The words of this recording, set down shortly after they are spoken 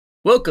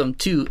Welcome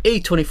to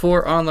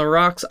A24 on the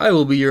Rocks. I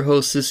will be your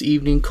host this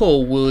evening,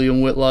 Cole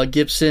William Whitlaw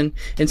Gibson,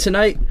 and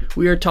tonight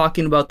we are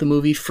talking about the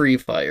movie Free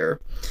Fire,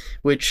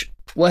 which,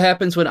 what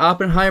happens when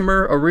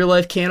Oppenheimer, a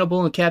real-life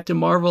cannibal, and Captain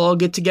Marvel all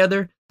get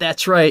together?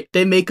 That's right,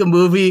 they make a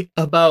movie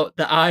about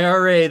the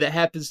IRA that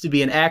happens to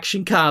be an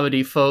action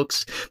comedy,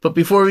 folks. But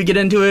before we get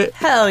into it,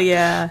 hell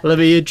yeah, let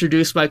me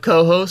introduce my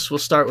co-host. We'll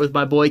start with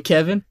my boy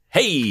Kevin.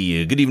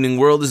 Hey, good evening,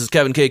 world. This is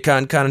Kevin K.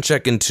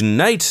 Konchak, and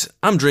tonight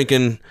I'm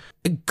drinking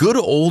a good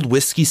old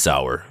whiskey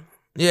sour.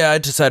 Yeah, I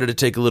decided to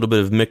take a little bit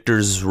of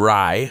Michter's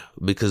rye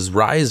because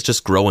rye is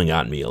just growing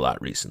on me a lot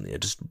recently.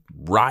 Just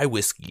rye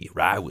whiskey.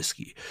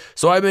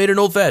 So I made an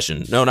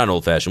old-fashioned. No, not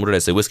old-fashioned. What did I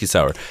say? Whiskey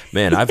sour.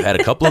 Man, I've had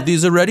a couple of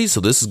these already, so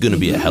this is going to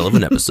be a hell of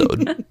an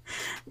episode.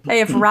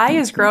 Hey, if rye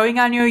is growing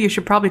on you, you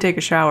should probably take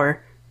a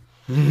shower.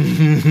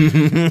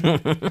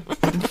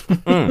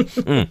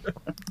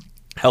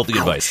 Healthy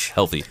advice.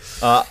 Healthy.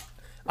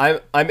 I'm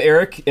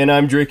Eric, and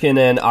I'm drinking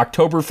an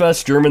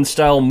Oktoberfest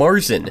German-style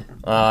Marzen,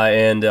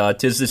 and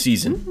 'tis the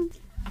season.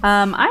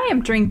 I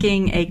am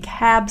drinking a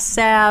Cab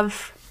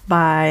Sav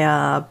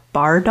by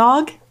Bar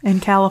Dog in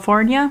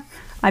California.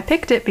 I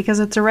picked it because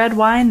it's a red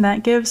wine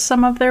that gives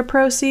some of their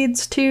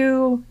proceeds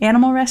to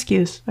animal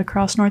rescues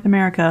across North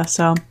America.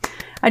 So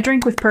I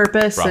drink with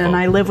purpose, Bravo. and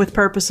I live with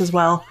purpose as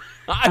well.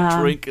 I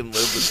drink and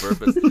live with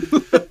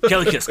purpose.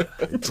 Kelly Kiska,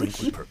 drink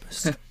with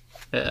purpose.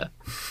 Yeah.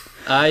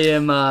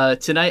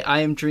 Tonight I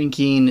am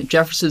drinking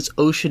Jefferson's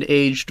Ocean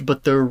Aged,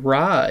 but the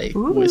rye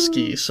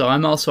whiskey. So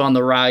I'm also on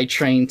the rye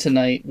train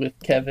tonight with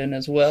Kevin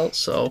as well.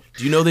 So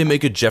Do you know they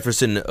make a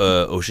Jefferson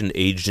Ocean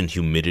Aged in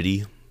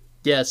humidity?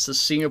 yes, the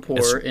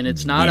Singapore, and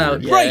it's not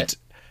out yet. Right.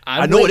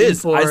 I'm I know it waiting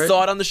is. for I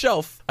saw it on the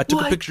shelf. I took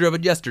What? a picture of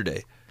it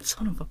yesterday.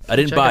 Son of a I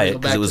didn't bitch, buy gotta it go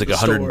because back it was to like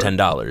the store.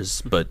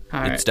 $110, but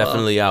All right, it's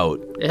definitely out.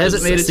 It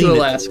hasn't made I've it seen to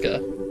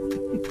Alaska.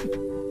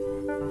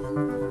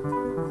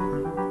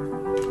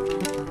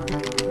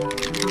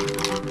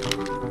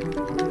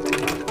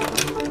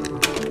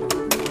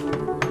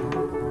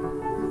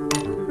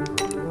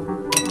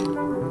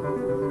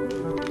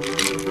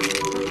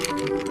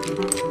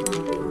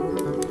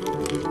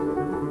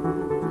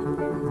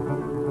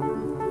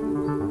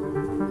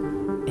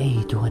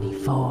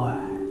 A24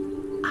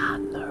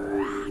 on the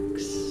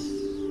rocks.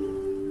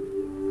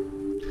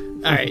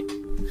 All right.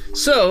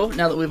 So,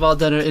 now that we've all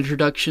done our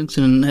introductions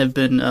and have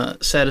been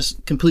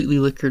completely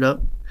liquored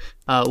up,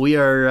 we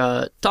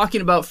are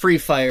talking about Free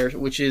Fire,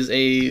 which is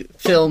a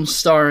film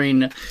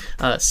starring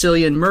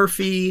Cillian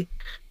Murphy,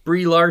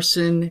 Brie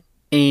Larson,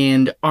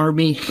 and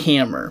Armie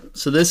Hammer.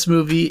 So this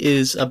movie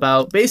is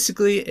about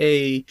basically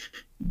a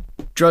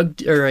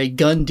drug or a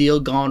gun deal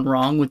gone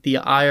wrong with the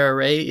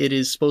IRA. It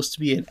is supposed to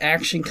be an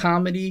action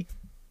comedy.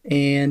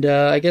 And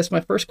I guess my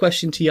first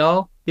question to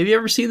y'all, have you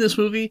ever seen this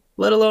movie?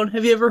 Let alone,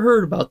 have you ever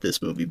heard about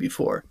this movie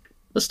before?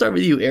 Let's start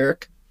with you,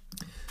 Eric.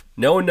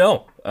 No.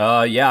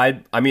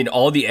 I mean,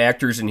 all the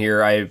actors in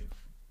here,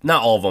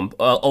 not all of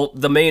them,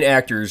 the main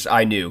actors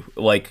I knew,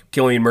 like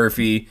Cillian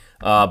Murphy.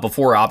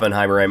 Before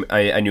Oppenheimer,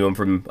 I knew him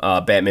from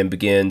Batman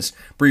Begins.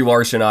 Brie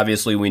Larson,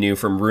 obviously, we knew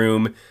from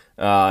Room.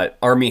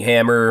 Armie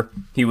Hammer,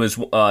 he was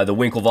the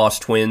Winklevoss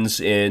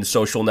twins in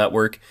Social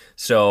Network.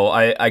 So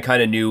I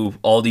kind of knew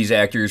all these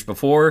actors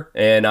before,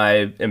 and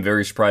I am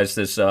very surprised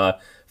this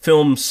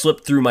film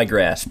slipped through my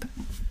grasp.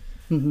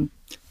 Mm-hmm.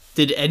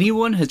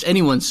 Has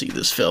anyone seen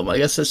this film? I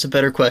guess that's a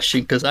better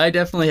question, because I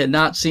definitely had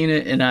not seen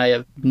it, and I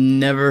have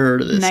never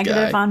heard of this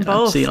Negative guy. on And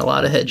both. I've seen a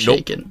lot of head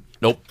shaking.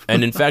 Nope.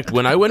 And in fact,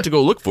 when I went to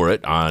go look for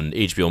it on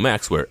HBO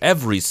Max, where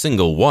every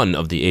single one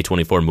of the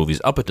A24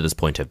 movies up to this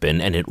point have been,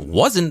 and it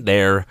wasn't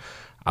there,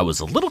 I was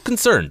a little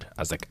concerned.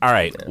 I was like, all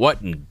right,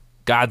 what in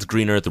God's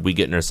green earth are we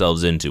getting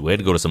ourselves into? We had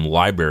to go to some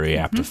library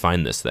app to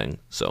find this thing.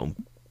 So,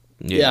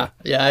 Yeah,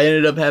 I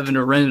ended up having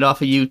to rent it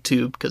off of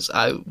YouTube because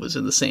I was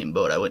in the same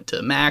boat. I went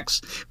to Max,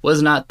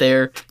 was not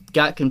there,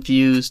 got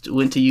confused,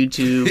 went to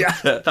YouTube,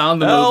 found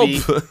the movie,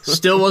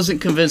 still wasn't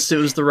convinced it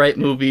was the right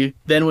movie,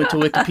 then went to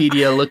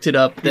Wikipedia, looked it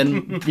up,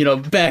 then,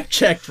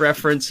 back-checked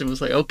reference and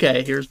was like,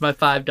 okay, here's my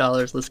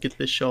 $5, let's get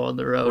this show on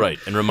the road. Right,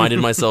 and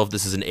reminded myself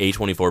this is an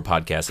A24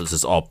 podcast, so this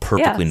is all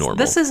perfectly normal.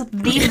 This is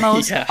the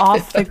most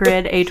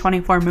off-the-grid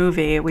A24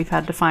 movie we've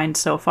had to find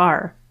so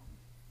far.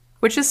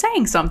 Which is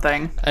saying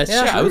something. That's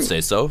Yeah, true. I would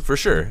say so, for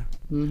sure.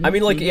 I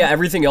mean,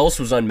 everything else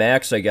was on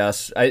Max, I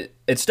guess.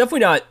 It's definitely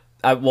not.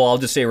 I'll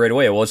just say right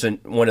away, it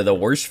wasn't one of the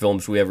worst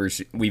films we've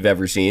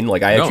ever seen.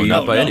 Like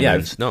Not by any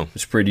means. No,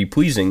 it's pretty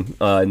pleasing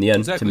in the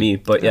end to me.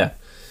 But yeah.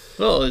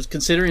 Well,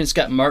 considering it's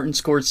got Martin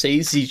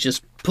Scorsese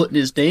just putting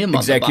his name on the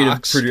Executive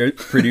box.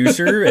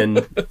 producer,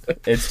 and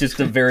it's just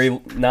a very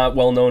not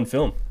well-known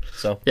film.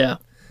 So Yeah.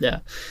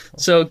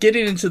 So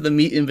getting into the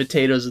meat and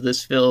potatoes of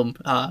this film,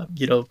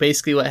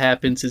 basically what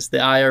happens is the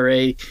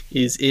IRA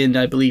is in,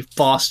 I believe,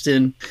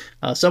 Boston,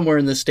 somewhere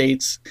in the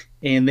States,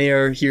 and they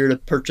are here to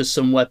purchase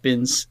some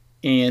weapons,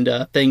 and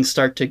things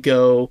start to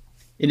go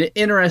in an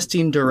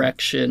interesting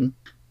direction.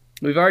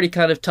 We've already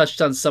kind of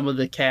touched on some of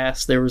the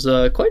cast. There was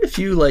quite a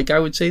few, I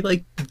would say,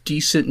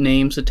 decent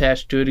names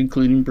attached to it,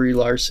 including Brie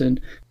Larson.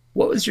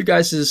 What was your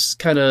guys'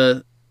 kind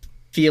of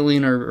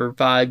feeling or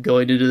vibe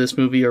going into this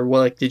movie, or what,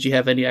 like, did you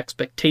have any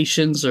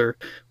expectations or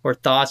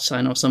thoughts?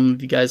 I know some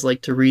of you guys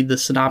like to read the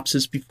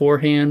synopsis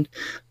beforehand.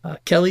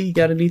 Kelly, you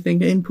got anything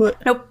to input?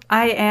 Nope.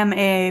 I am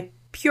a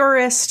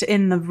purist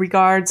in the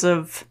regards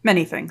of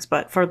many things,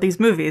 but for these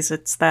movies,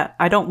 it's that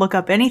I don't look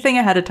up anything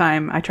ahead of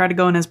time. I try to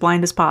go in as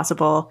blind as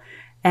possible.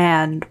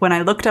 And when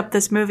I looked up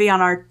this movie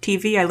on our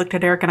TV, I looked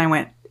at Eric and I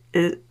went,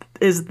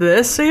 is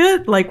this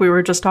it? Like we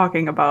were just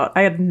talking about.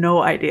 I had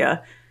no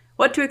idea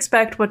what to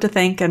expect, what to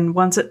think, and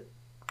once it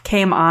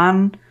came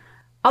on,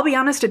 I'll be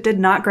honest, it did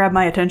not grab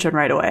my attention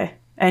right away.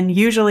 And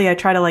usually I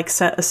try to like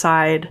set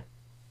aside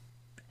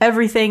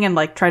everything and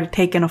like try to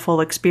take in a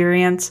full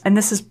experience. And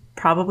this is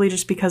probably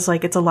just because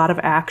like it's a lot of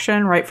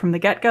action right from the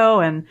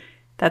get-go, and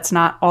that's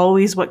not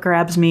always what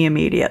grabs me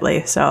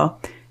immediately. So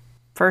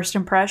first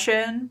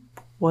impression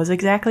was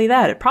exactly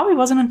that. It probably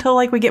wasn't until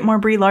like we get more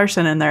Brie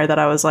Larson in there that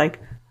I was like,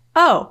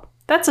 oh,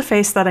 that's a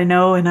face that I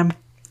know, and I'm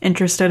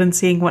interested in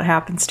seeing what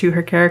happens to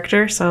her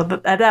character.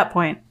 So at that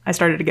point, I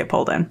started to get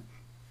pulled in.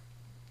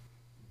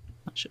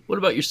 What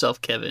about yourself,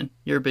 Kevin?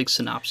 You're a big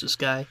synopsis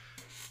guy.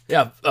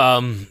 Yeah.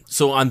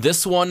 So on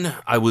this one,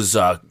 I was,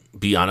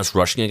 be honest,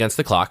 rushing against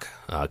the clock,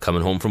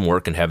 coming home from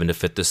work and having to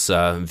fit this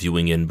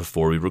viewing in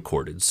before we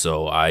recorded.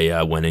 So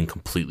I went in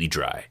completely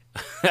dry.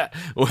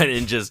 Went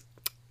in, just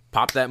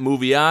pop that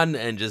movie on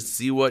and just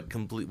see what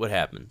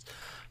happens.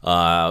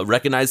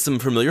 Recognized some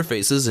familiar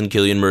faces in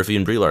Cillian Murphy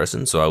and Brie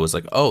Larson, so I was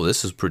like, oh,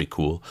 this is pretty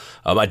cool.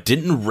 I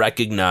didn't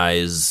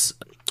recognize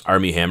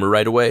Armie Hammer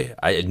right away.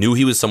 I knew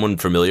he was someone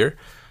familiar.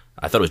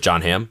 I thought it was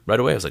John Hamm right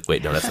away. I was like,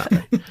 wait, no, that's not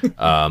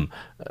right.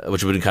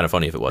 Which would have been kind of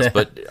funny if it was.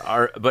 But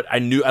I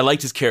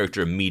liked his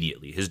character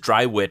immediately. His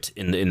dry wit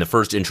in the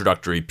first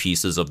introductory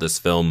pieces of this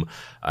film,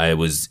 I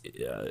was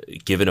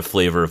given a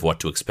flavor of what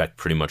to expect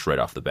pretty much right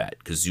off the bat,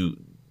 because you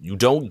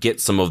don't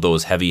get some of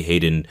those heavy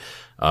Hayden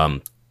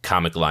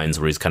comic lines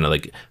where he's kind of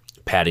like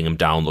patting him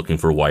down, looking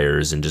for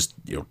wires, and just,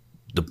 you know,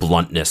 the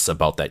bluntness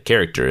about that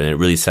character. And it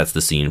really sets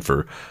the scene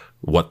for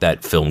what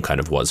that film kind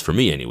of was for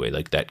me anyway.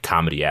 Like, that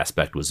comedy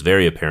aspect was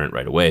very apparent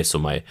right away. So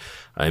my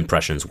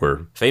impressions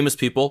were famous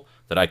people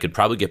that I could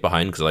probably get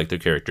behind because I like their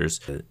characters.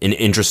 An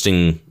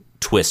interesting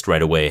twist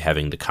right away,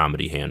 having the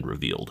comedy hand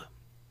revealed.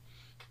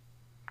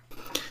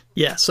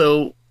 Yeah.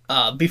 So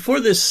before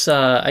this,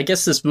 I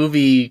guess this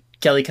movie,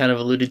 Kelly kind of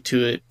alluded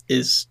to it,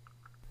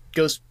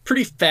 goes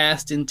pretty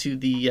fast into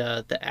the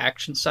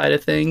action side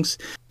of things.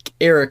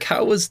 Eric,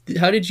 how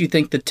did you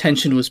think the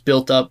tension was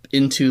built up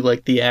into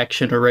like the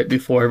action, or right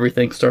before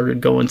everything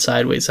started going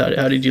sideways?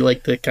 How did you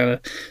like the kind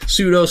of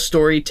pseudo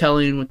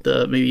storytelling with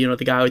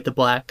the guy with the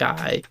black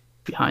eye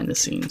behind the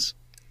scenes?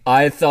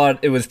 I thought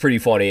it was pretty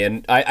funny,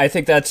 and I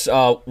think that's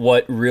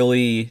what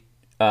really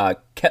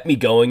kept me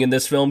going in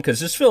this film, because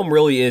this film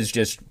really is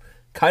just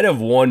kind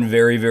of one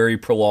very, very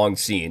prolonged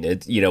scene.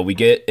 We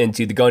get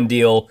into the gun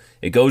deal,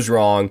 it goes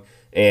wrong,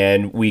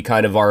 and we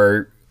kind of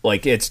are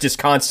like, it's just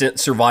constant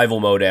survival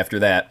mode after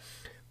that.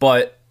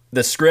 But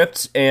the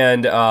script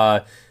and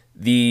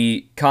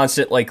the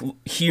constant like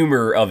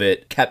humor of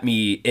it kept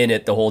me in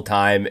it the whole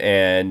time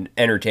and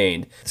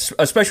entertained.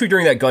 Especially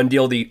during that gun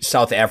deal, the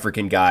South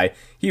African guy,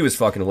 he was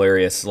fucking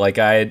hilarious. Like,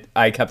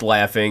 I kept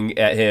laughing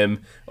at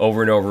him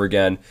over and over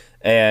again.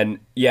 And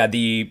yeah,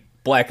 the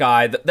black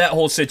eye, that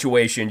whole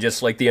situation,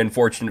 just like the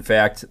unfortunate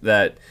fact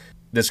that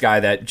this guy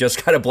that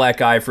just got a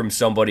black eye from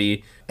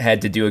somebody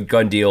had to do a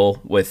gun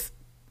deal with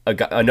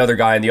another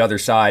guy on the other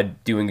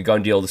side doing a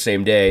gun deal the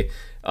same day.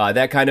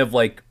 That kind of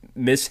like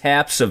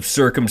mishaps of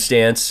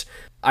circumstance,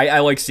 I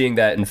like seeing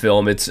that in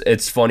film.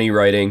 It's funny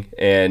writing,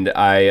 and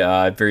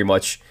I very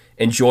much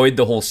enjoyed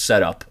the whole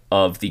setup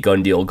of the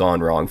gun deal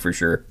gone wrong, for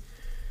sure.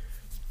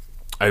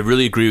 I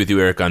really agree with you,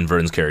 Eric, on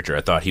Vern's character.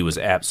 I thought he was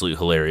absolutely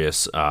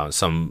hilarious.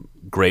 Some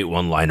great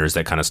one-liners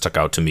that kind of stuck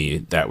out to me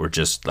that were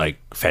just, like,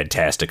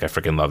 fantastic. I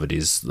freaking love it.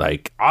 He's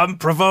like, I'm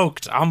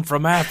provoked. I'm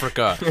from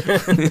Africa.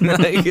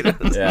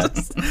 Yeah.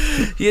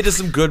 He had just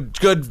some good,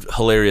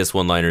 hilarious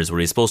one-liners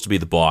where he's supposed to be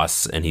the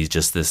boss, and he's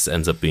just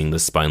ends up being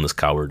this spineless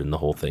coward in the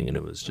whole thing. And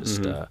it was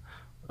just,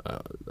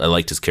 I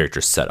liked his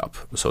character setup.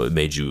 So it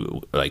made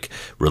you, like,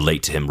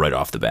 relate to him right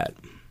off the bat.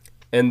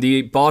 And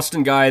the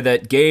Boston guy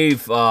that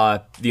gave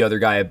the other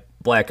guy a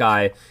black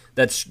eye,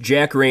 that's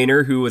Jack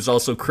Rayner, who was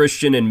also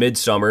Christian in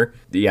Midsommar.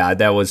 Yeah,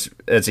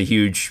 that's a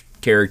huge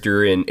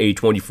character in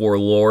A24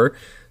 lore.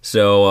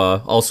 So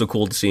also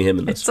cool to see him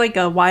in this. It's like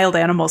a wild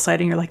animal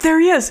sighting. You're like, there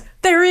he is!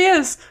 There he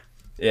is!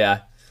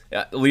 Yeah.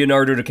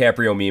 Leonardo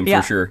DiCaprio meme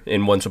for sure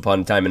in Once Upon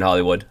a Time in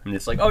Hollywood. And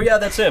it's like, oh yeah,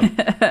 that's him.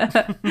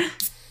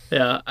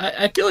 Yeah,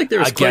 I feel like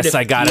there's. I guess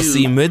I gotta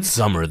see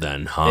Midsommar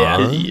then, huh?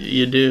 Yeah,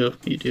 you do.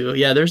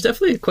 Yeah, there's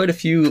definitely quite a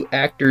few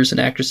actors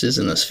and actresses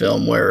in this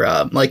film where,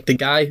 like, the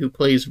guy who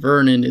plays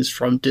Vernon is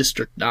from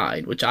District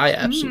 9, which I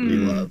absolutely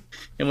love.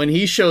 And when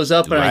he shows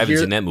up, I haven't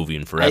seen that movie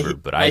in forever,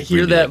 but I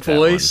hear really that like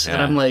voice, that one.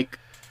 Yeah. and I'm like,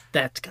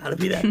 that's gotta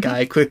be that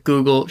guy. Quick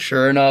Google,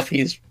 sure enough,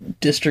 he's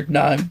District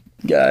 9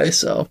 guy.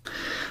 So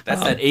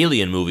that's that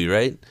Alien movie,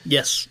 right?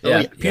 yes,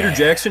 Yeah, Peter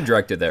Jackson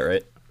directed that,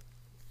 right?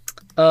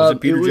 Was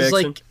it Peter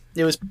Jackson?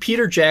 It was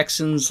Peter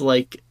Jackson's,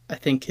 like, I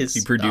think his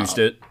He produced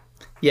it.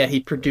 Yeah,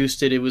 he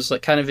produced it. It was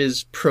like kind of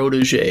his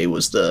protege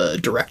was the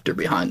director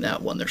behind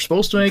that one. They're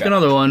supposed to make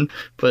another one,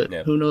 but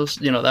who knows?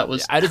 That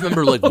was. I just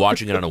remember like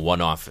watching it on a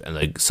one-off and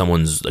like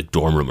someone's like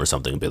dorm room or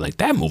something and being like,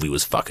 that movie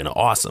was fucking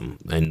awesome.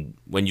 And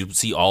when you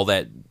see all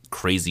that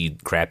crazy,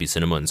 crappy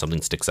cinema and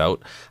something sticks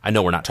out, I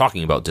know we're not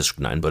talking about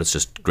District 9, but it's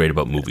just great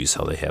about movies,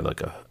 how they have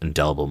like a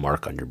indelible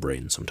mark on your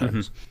brain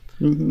sometimes.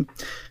 Mm-hmm.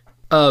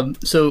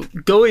 So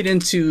going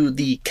into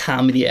the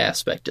comedy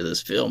aspect of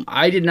this film,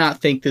 I did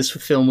not think this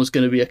film was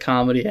going to be a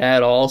comedy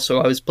at all. So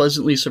I was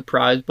pleasantly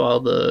surprised by all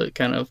the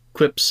kind of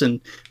quips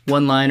and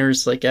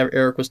one-liners like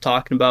Eric was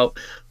talking about.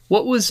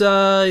 What was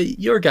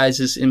your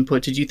guys'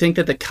 input? Did you think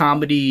that the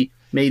comedy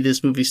made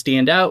this movie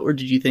stand out, or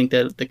did you think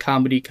that the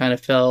comedy kind of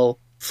fell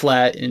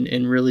flat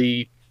and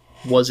really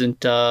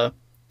wasn't a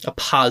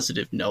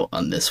positive note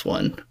on this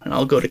one? And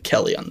I'll go to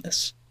Kelly on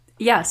this.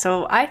 Yeah,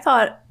 so I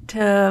thought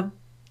to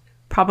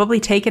probably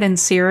take it in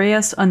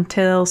serious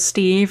until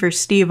Steve or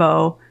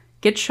Steve-O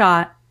gets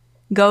shot,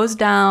 goes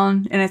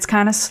down, and it's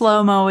kind of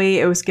slow-mo-y.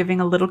 It was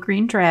giving a little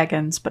Green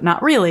Dragons, but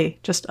not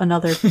really. Just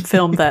another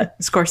film that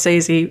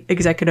Scorsese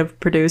executive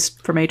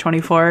produced from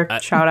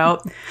A24. Shout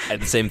out. I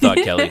had the same thought,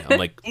 Kelly. I'm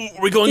like,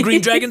 we're going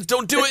Green Dragons,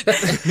 don't do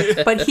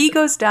it. But he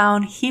goes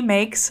down, he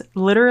makes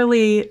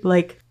literally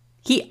like,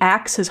 he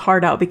acts his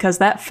heart out, because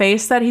that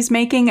face that he's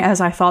making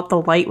as I thought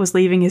the light was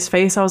leaving his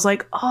face, I was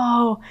like,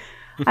 oh,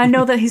 I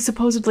know that he's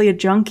supposedly a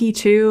junkie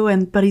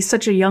too, but he's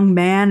such a young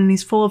man and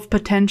he's full of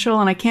potential,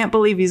 and I can't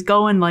believe he's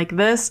going like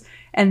this.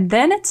 And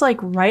then it's like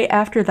right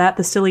after that,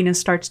 the silliness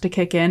starts to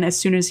kick in as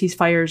soon as he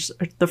fires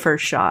the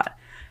first shot.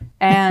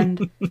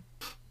 And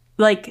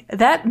like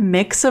that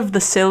mix of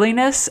the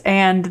silliness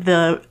and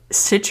the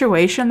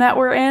situation that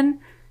we're in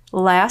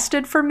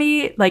lasted for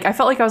me. Like I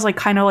felt like I was like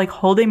kind of like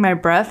holding my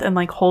breath and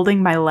like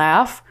holding my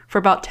laugh for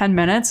about 10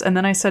 minutes. And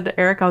then I said to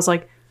Eric, I was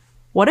like,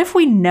 what if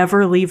we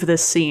never leave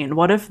this scene?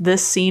 What if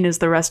this scene is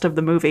the rest of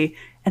the movie?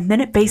 And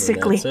then it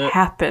basically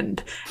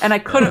happened. And I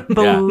couldn't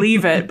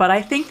believe it. But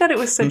I think that it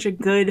was such a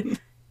good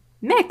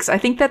mix. I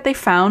think that they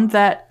found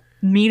that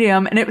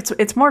medium, and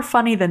it's more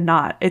funny than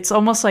not. It's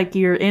almost like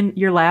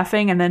you're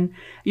laughing, and then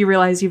you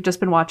realize you've just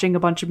been watching a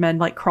bunch of men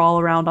like crawl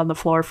around on the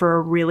floor for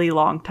a really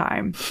long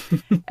time.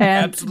 And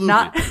Absolutely.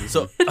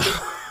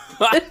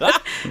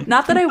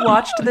 not that I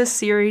watched this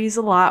series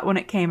a lot when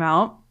it came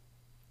out,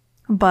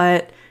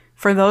 but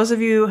for those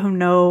of you who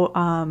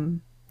know,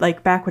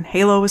 like back when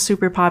Halo was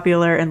super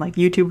popular and like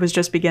YouTube was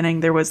just beginning,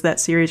 there was that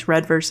series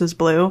Red versus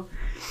Blue,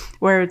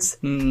 where it's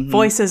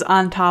voices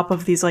on top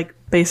of these like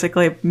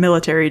basically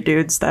military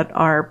dudes that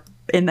are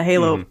in the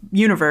Halo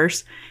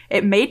universe.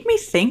 It made me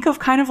think of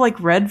kind of like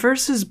Red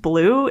versus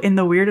Blue in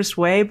the weirdest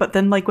way, but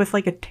then like with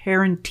like a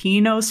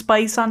Tarantino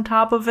spice on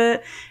top of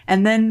it,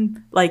 and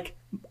then like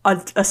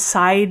a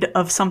side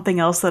of something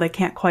else that I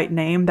can't quite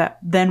name that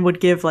then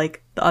would give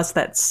like us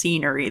that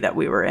scenery that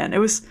we were in. It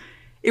was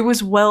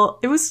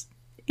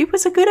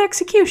a good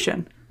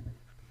execution.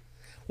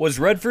 Was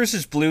Red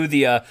versus Blue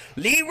the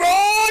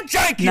Leroy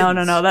Jenkins?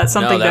 No, that's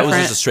something that different. was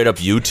just a straight up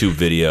YouTube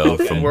video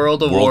from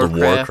World of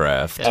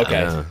Warcraft. Okay,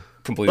 Yeah.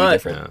 completely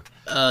different.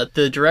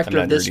 The director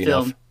I'm of not this nerdy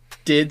film enough.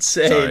 did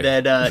say Sorry.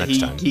 that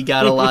Next time. he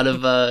got a lot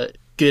of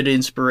good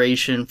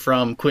inspiration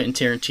from Quentin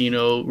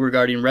Tarantino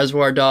regarding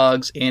Reservoir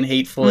Dogs and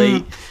Hateful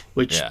Eight,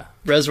 which Yeah.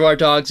 Reservoir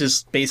Dogs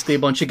is basically a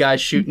bunch of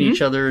guys shooting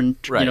each other and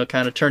Right.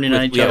 kind of turning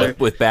on each other.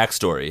 With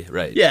backstory,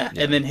 right? Yeah,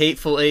 and then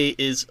Hateful Eight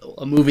is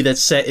a movie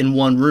that's set in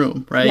one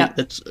room, right? Yeah.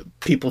 That's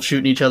people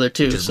shooting each other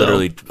too. It's so-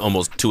 literally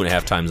almost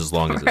 2.5 times as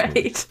long as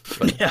this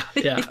movie. Right.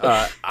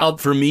 yeah.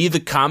 For me, the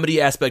comedy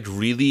aspect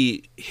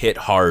really hit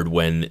hard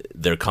when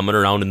they're coming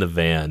around in the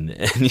van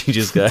and you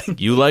just got,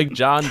 you like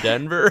John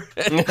Denver?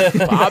 And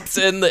pops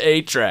in the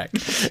 8-track.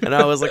 And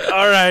I was like,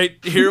 all right,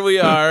 here we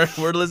are.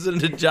 We're listening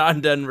to John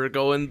Denver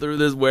going through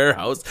this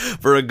warehouse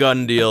for a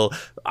gun deal.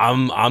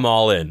 I'm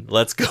all in.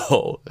 Let's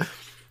go.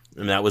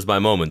 And that was my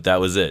moment. That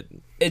was it.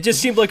 It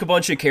just seemed like a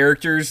bunch of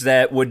characters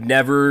that would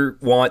never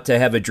want to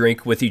have a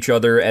drink with each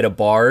other at a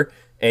bar,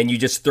 and you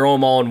just throw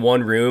them all in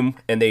one room,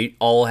 and they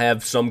all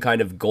have some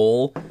kind of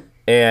goal,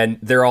 and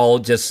they're all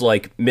just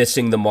like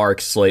missing the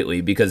mark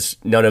slightly because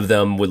none of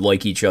them would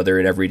like each other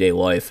in everyday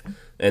life.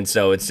 And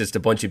so it's just a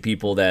bunch of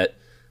people that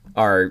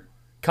are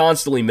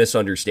constantly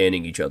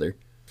misunderstanding each other.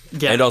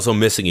 Yeah. And also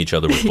missing each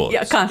other with bullets.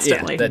 Yeah,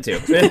 constantly. Yeah, that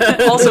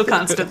too. Also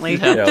constantly.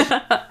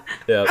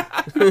 Yeah.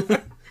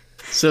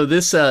 So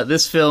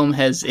this film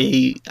has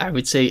I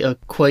would say a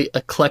quite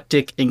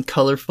eclectic and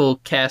colorful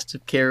cast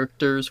of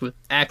characters with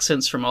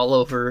accents from all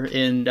over,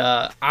 and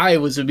I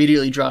was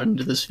immediately drawn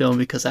into this film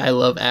because I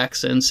love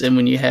accents, and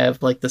when you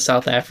have like the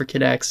South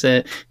African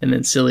accent and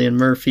then Cillian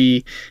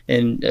Murphy,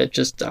 and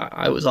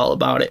I was all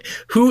about it.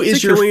 Who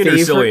is your Killian or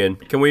favorite?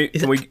 Cillian? Can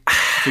we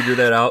figure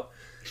that out?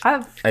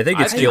 I think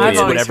it's I've Killian.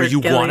 always Whatever heard you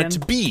want it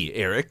Cillian. to be,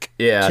 Eric.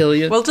 Yeah.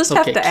 Killian? We'll just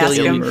have to ask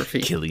Cillian him.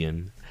 Murphy.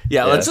 Killian.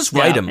 Yeah, let's just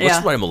write him. Let's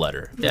Yeah. write him a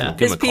letter. Yeah. Give him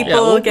His a call.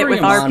 people- We'll get bring with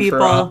him our on people.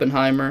 for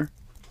Oppenheimer.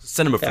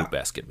 Send him a fruit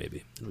basket,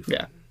 maybe.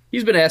 Yeah.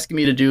 He's been asking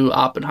me to do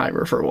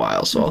Oppenheimer for a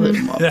while, so I'll hit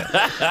him up.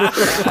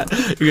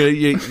 You're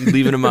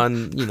leaving him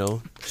on,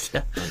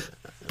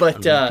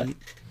 But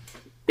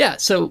yeah,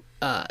 so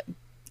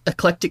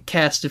eclectic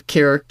cast of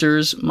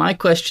characters. My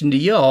question to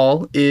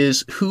y'all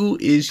is, who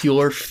is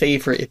your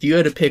favorite? If you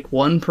had to pick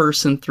one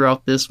person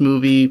throughout this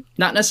movie,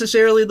 not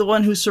necessarily the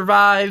one who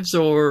survives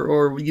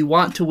or you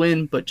want to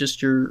win, but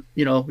just your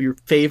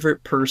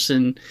favorite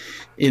person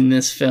in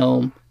this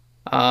film.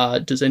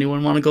 Does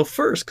anyone want to go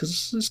first? Because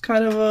this is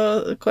kind of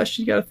a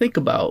question you got to think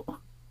about.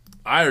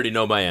 I already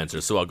know my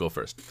answer, so I'll go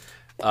first.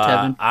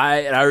 Kevin?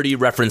 I already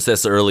referenced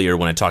this earlier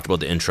when I talked about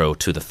the intro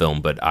to the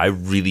film, but I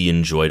really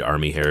enjoyed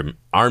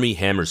Armie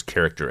Hammer's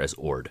character as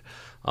Ord.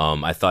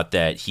 I thought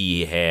that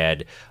he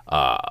had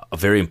a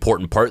very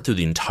important part through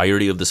the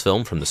entirety of this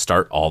film, from the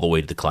start all the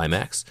way to the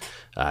climax.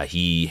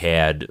 He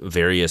had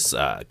various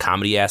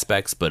comedy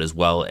aspects, but as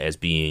well as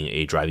being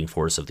a driving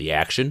force of the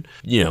action.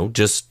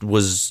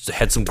 Just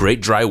had some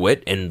great dry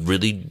wit and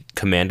really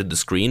commanded the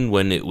screen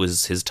when it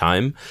was his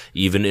time,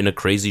 even in a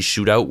crazy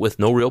shootout with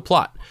no real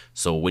plot.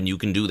 So when you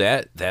can do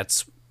that,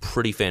 that's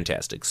pretty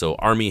fantastic. So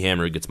Armie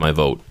Hammer gets my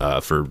vote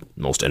for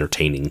most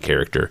entertaining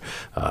character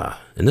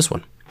in this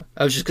one.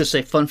 I was just going to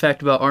say, fun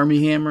fact about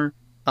Armie Hammer.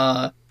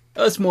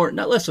 It's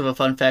not less of a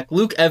fun fact.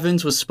 Luke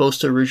Evans was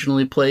supposed to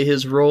originally play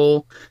his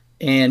role,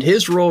 and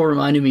his role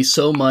reminded me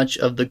so much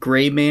of The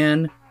Gray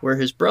Man, where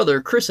his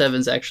brother, Chris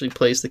Evans, actually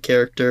plays the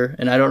character.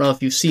 And I don't know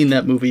if you've seen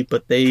that movie,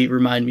 but they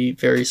remind me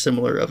very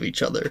similar of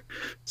each other.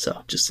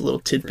 So just a little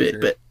tidbit.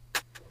 Sure. But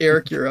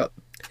Eric, you're up.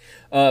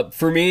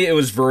 For me, it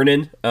was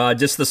Vernon.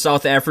 Just the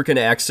South African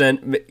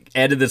accent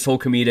added this whole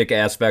comedic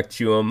aspect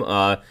to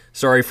him.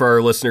 Sorry for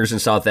our listeners in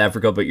South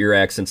Africa, but your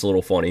accent's a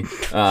little funny.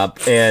 But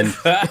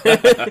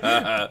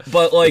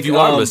like, if you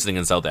are listening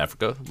in South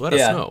Africa, let us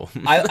know.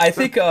 I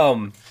think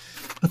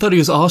I thought he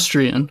was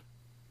Austrian.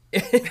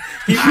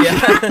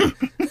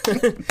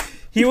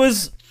 He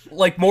was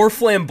like more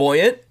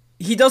flamboyant.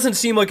 He doesn't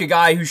seem like a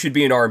guy who should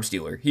be an arms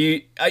dealer.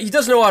 He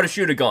doesn't know how to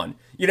shoot a gun.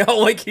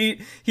 Like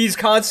he's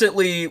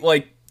constantly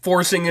like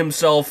forcing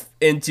himself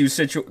into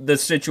the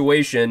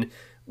situation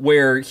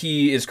where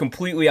he is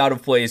completely out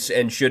of place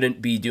and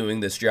shouldn't be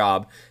doing this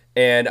job.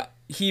 And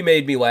he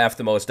made me laugh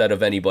the most out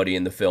of anybody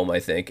in the film,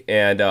 I think.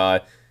 And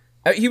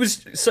he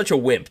was such a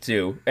wimp,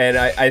 too. And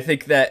I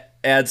think that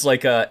adds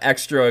like a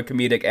extra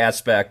comedic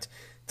aspect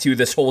to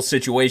this whole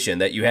situation,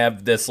 that you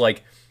have this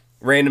like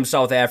random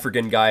South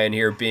African guy in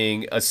here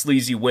being a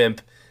sleazy wimp,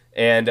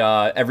 and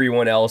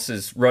everyone else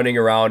is running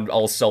around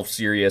all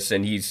self-serious,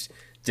 and he's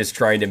just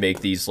trying to make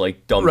these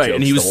like dumb jokes.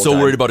 And he was so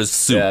worried about his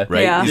suit,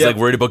 right? Yeah. He's like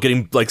worried about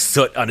getting like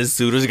soot on his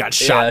suit, or he got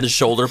shot in the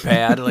shoulder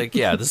pad.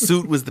 The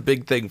suit was the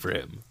big thing for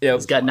him. Yep.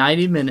 He's got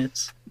 90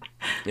 minutes.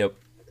 Yep.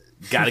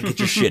 Got to get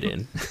your shit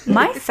in.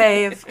 My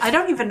fave, I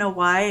don't even know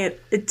why.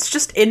 It's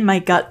just in my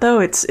gut, though.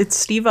 It's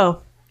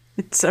Steve-O.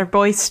 It's our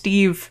boy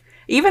Steve.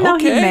 Even though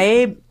he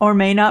may or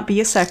may not be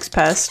a sex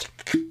pest.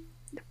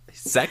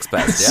 Sex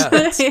pest,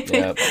 yeah.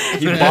 Yeah.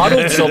 He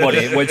bottled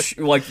somebody, which,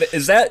 like,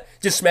 is that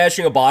just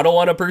smashing a bottle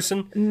on a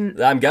person?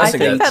 I'm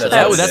guessing that's what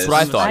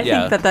I thought,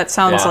 I think that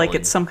sounds like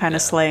it's some kind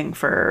of slang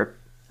for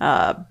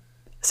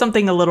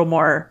something a little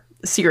more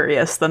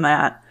serious than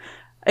that.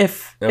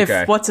 If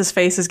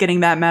what's-his-face is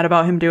getting that mad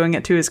about him doing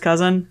it to his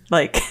cousin,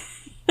 like...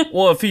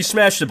 Well, if he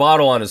smashed a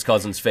bottle on his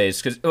cousin's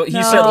face, because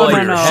he said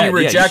like she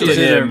rejected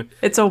him.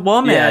 It's a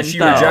woman. Yeah, she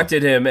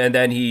rejected him, and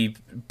then he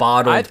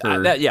bottled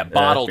her.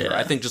 Bottled her.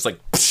 I think just like,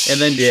 and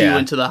then she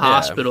went to the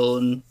hospital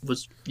and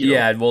was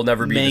we'll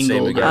never be the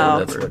same again.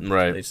 That's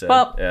what they said.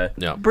 Well,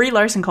 Brie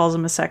Larson calls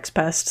him a sex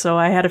pest, so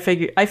I had to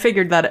figure. I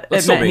figured that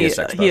it meant he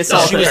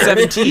assaulted She was her.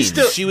 17.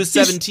 She was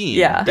 17.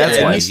 Yeah,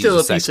 that's why he's still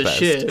a piece sex of pest.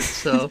 shit.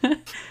 So,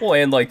 well,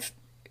 and like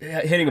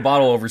hitting a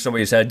bottle over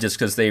somebody's head just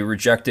because they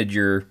rejected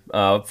your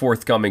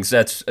forthcomings,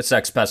 that's a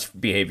sex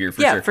pest behavior for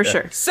sure. Yeah, for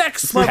sure.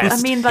 Sex well, pest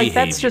I mean, like,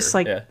 behavior. that's just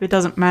like, it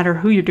doesn't matter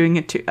who you're doing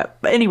it to.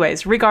 But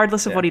anyways,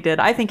 regardless of what he did,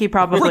 I think he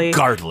probably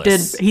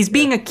he's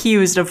being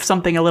accused of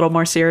something a little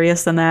more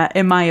serious than that,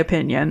 in my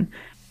opinion.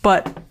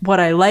 But what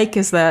I like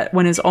is that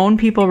when his own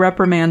people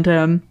reprimand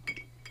him,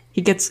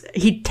 he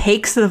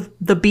takes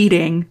the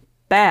beating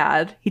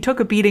bad. He took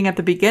a beating at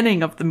the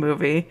beginning of the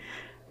movie.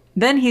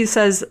 Then he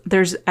says,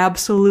 there's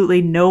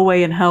absolutely no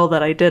way in hell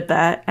that I did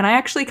that. And I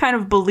actually kind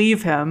of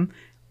believe him.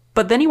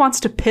 But then he wants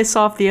to piss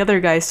off the other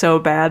guy so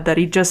bad that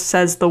he just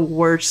says the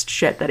worst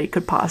shit that he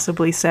could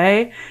possibly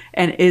say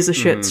and is a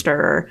shit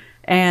stirrer.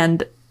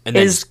 And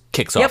then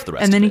kicks off the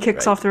rest and then of he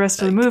kicks off the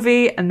rest of the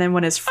movie. And then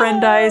when his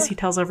friend dies, he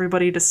tells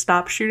everybody to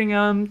stop shooting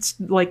him,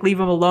 like leave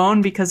him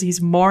alone because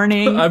he's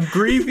mourning. I'm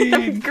grieving.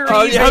 I'm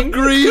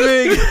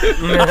grieving.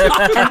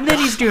 And then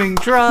he's doing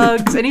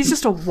drugs, and he's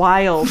just a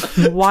wild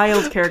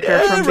character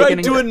from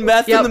beginning. Doing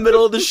meth in the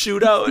middle of the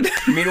shootout.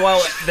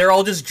 Meanwhile, they're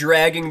all just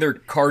dragging their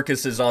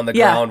carcasses on the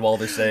ground while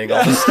they're saying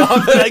all this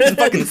stuff. Like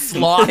fucking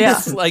sloths.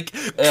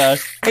 Yeah.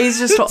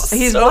 He's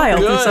so wild.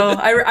 good. So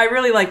I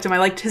really liked him. I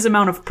liked his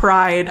amount of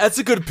pride. That's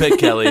a good pick,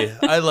 Kelly.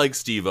 I like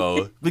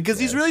Steve-O because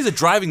he's really the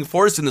driving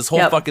force in this whole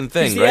fucking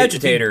thing. He's the right?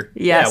 agitator.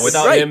 Yes. Yeah,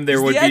 without him,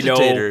 there would be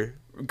no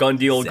gun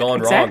deal gone wrong,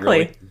 Exactly.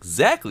 really.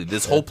 Exactly.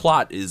 This whole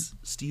plot is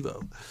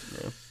Steve-O.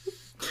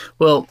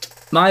 Well,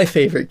 my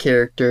favorite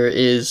character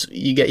is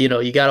you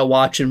gotta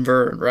watch in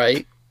Vern,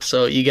 right?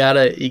 So you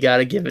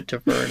gotta give it to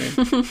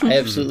Vernon. I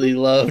absolutely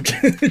loved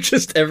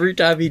just every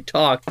time he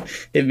talked,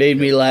 it made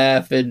me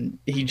laugh, and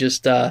he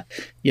just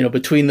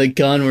between the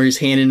gun where he's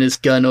handing his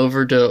gun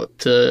over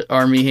to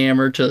Army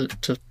Hammer to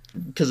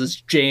because it's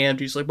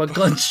jammed, he's like, my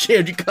gun's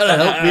jammed, you gotta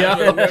help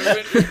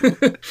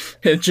me out.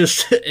 And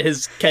just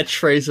his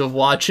catchphrase of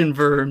watching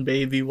Vern,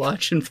 baby,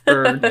 watching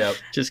Vern,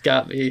 just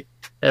got me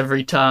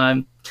every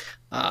time.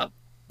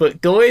 But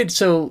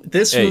so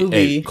this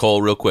movie, Hey,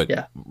 Cole, real quick.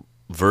 Yeah.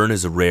 Vern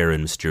is a rare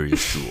and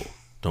mysterious jewel.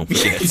 Don't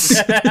forget.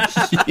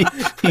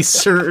 he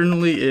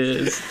certainly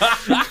is.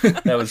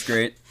 That was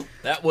great.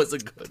 That was a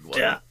good one.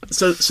 Yeah.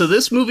 So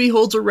this movie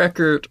holds a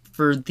record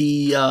for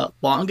the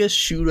longest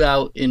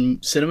shootout in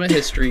cinema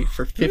history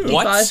for 55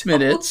 What?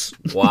 minutes.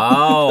 Are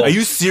Wow.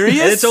 you serious?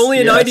 And it's only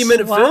a Yes.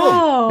 90-minute film.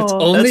 Wow.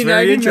 Only That's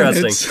very 90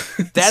 interesting.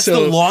 minutes. That's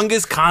So- the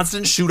longest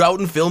constant shootout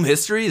in film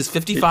history is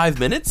 55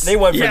 minutes? They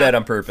went for Yeah. that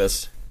on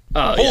purpose.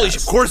 Oh, Holy yes.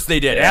 shit, of course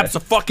they did. Yeah.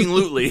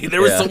 Abso-fucking-lutely. There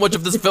was Yeah. so much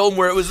of this film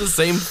where it was the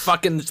same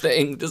fucking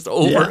thing just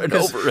over Yeah, and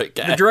 'cause over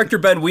again. The director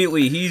Ben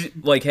Wheatley, he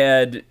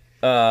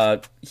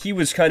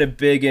was kind of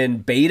big in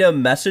Beta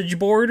Message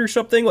Board or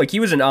something. Like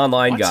he was an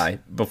online guy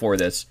before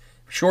this.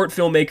 Short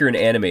filmmaker and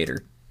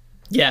animator.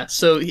 Yeah.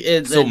 So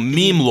So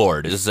meme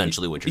lord is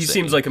essentially what you're He saying.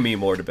 seems like a meme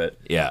lord a bit.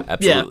 Yeah,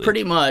 absolutely. Yeah,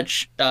 pretty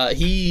much.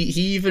 He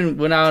even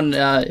went on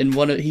in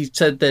one of. He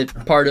said that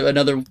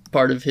another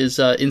part of his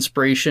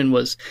inspiration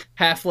was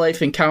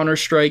Half-Life and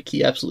Counter-Strike.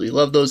 He absolutely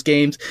loved those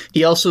games.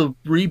 He also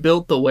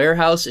rebuilt the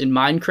warehouse in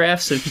Minecraft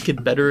so he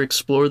could better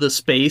explore the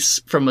space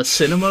from a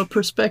cinema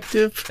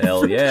perspective.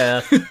 Hell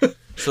yeah.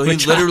 So he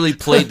literally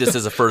played this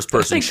as a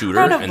first-person That's shooter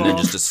and then incredible.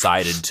 just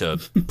decided to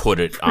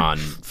put it on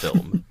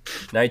film.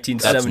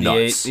 1978.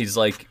 nuts. He's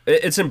like,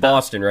 it's in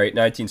Boston, right?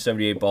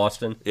 1978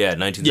 Boston. Yeah,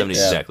 1970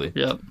 Yes. exactly.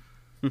 Yep.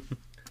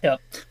 Yep.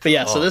 But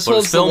yeah, so this But it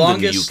was was the filmed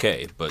longest. in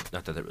the UK, but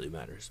not that that really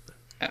matters.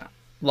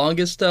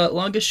 longest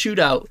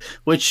shootout,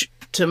 which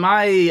to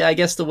I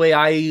guess the way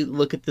I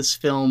look at this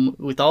film,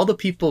 with all the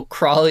people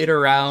crawling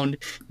around,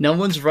 no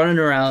one's running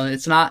around,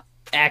 it's not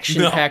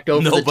action packed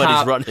over the Nobody's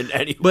top, running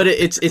anywhere. but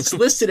it's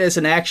listed as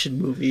an action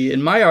movie,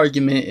 and my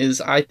argument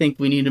is I think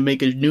we need to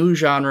make a new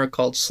genre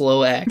called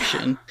slow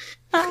action.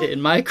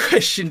 And my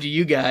question to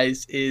you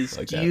guys is,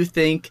 do you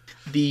think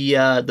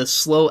the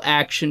slow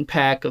action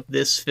pack of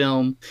this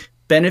film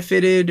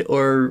benefited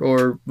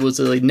or was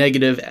a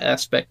negative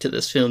aspect to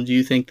this film? Do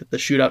you think that the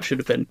shootout should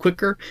have been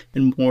quicker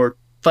and more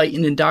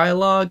fighting and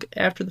dialogue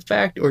after the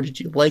fact, or did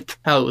you like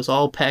how it was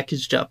all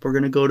packaged up? We're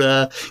gonna go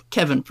to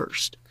Kevin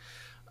first.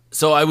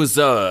 So I was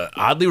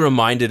oddly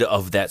reminded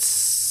of that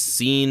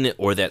scene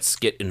or that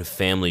skit in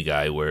Family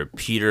Guy where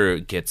Peter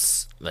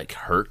gets like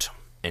hurt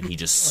and he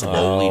just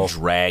slowly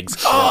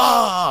drags.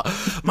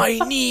 My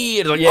knee!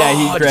 And, like, Yeah,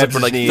 he just, grabs for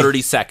his like knee.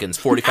 30 seconds,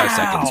 45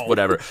 seconds,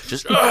 whatever.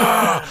 Just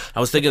I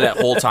was thinking that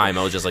whole time.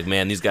 I was just like,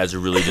 man, these guys are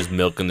really just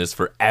milking this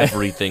for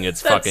everything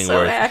it's fucking so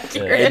worth.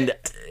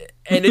 accurate.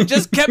 And it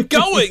just kept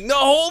going the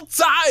whole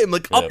time,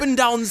 like up and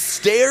down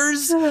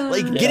stairs,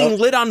 like getting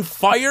lit on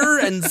fire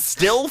and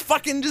still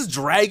fucking just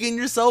dragging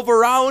yourself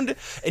around.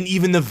 And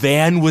even the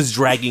van was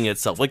dragging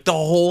itself. Like the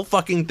whole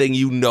fucking thing,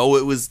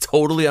 it was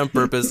totally on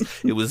purpose.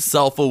 It was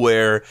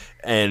self-aware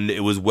and it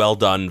was well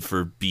done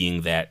for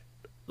being that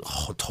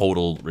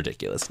total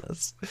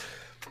ridiculousness.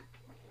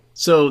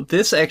 So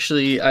this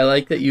actually, I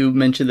like that you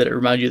mentioned that it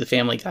reminded you of the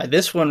Family Guy.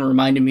 This one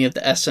reminded me of the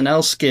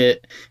SNL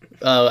skit.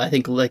 I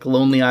think like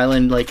Lonely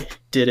Island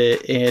did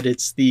it, and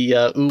it's the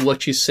Ooh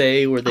What You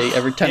Say, where they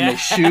every time they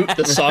shoot,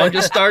 the song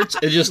just starts,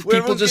 and just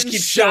Where people everyone's just getting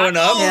keep shot. showing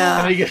up, Yeah.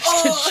 and they get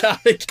shot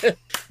again.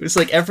 It was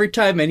like every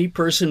time any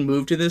person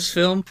moved to this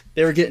film,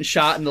 they were getting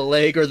shot in the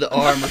leg or the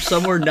arm or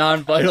somewhere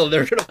non-vital.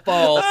 They're gonna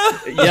fall.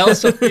 Yell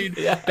something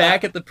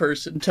back at the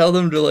person, tell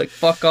them to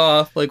fuck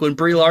off. Like when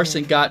Brie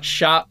Larson got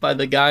shot by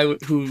the guy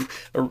who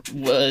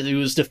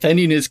was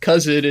defending his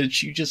cousin, and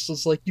she just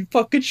was like, "You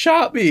fucking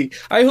shot me.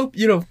 I hope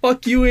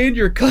fuck you and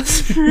your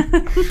cousin."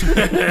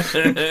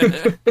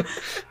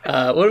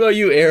 What about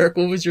you, Eric?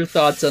 What was your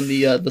thoughts on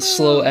the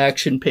slow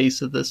action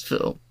pace of this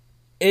film?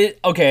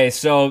 Okay,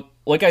 so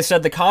like I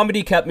said, the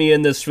comedy kept me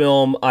in this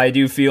film. I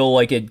do feel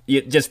like it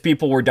just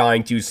people were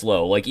dying too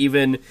slow. Like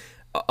even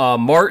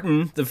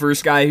Martin, the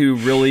first guy who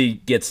really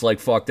gets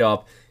fucked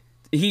up,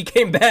 he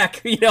came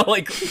back,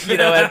 like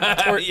a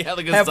halfway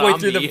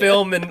through the zombie.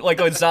 film, and like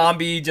a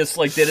zombie just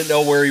didn't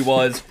know where he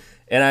was.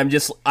 And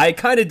I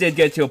kind of did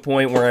get to a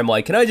point where I'm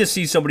like, can I just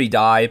see somebody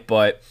die?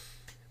 But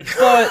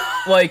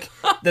like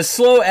the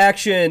slow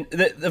action,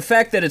 the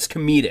fact that it's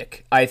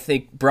comedic, I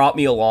think brought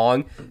me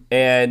along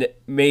and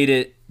made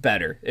it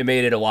better. It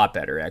made it a lot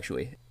better,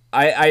 actually.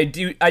 I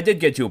did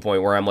get to a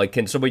point where I'm like,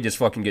 can somebody just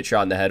fucking get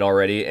shot in the head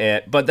already?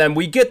 But then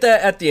we get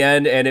that at the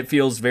end, and it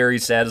feels very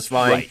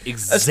satisfying. Right,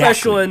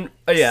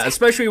 exactly.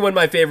 Especially when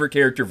my favorite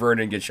character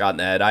Vernon gets shot in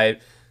the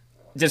head.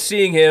 Just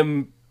seeing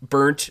him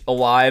burnt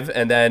alive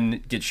and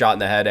then get shot in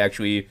the head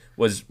actually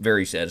was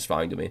very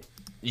satisfying to me.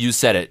 You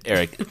said it,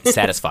 Eric.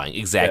 Satisfying,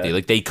 exactly. Yeah.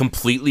 Like they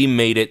completely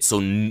made it so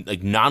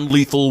like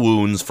non-lethal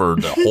wounds for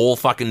the whole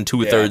fucking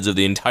 2/3 of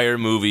the entire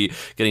movie,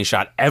 getting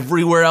shot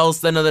everywhere else.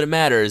 Then that it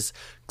matters,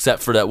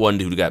 except for that one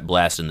dude who got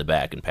blasted in the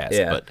back and passed.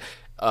 Yeah.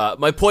 But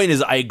my point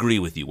is, I agree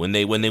with you. When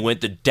they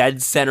went the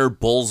dead center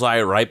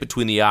bullseye right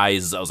between the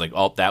eyes, I was like,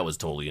 oh, that was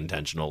totally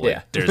intentional. Like,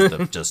 Yeah. There's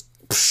the just.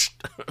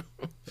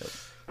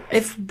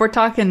 If we're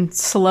talking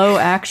slow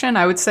action,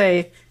 I would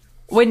say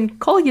when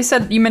Cole,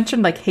 you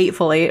mentioned like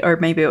Hateful Eight, or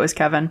maybe it was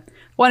Kevin.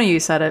 One of you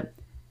said it.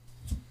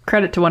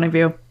 Credit to one of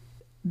you.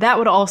 That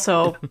would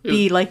also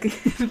be like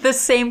the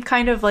same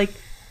kind of like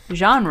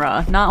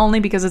genre, not only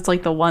because it's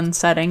like the one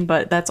setting,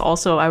 but that's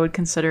also, I would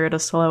consider it a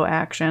slow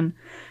action.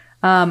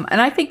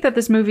 And I think that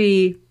this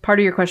movie, part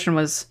of your question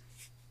was,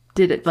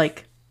 did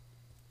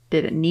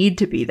it need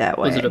to be that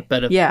way? Was it a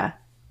better? Yeah.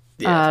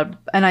 Yeah.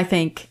 And I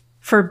think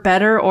for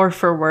better or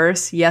for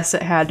worse, yes,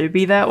 it had to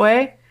be that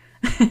way.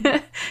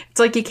 It's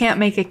like you can't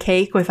make a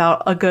cake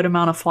without a good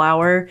amount of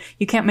flour.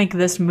 You can't make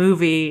this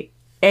movie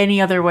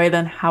any other way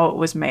than how it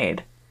was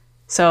made.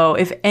 So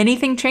if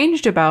anything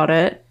changed about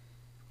it,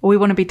 we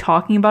wouldn't be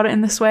talking about it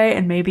in this way,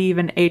 and maybe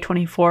even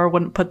A24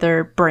 wouldn't put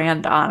their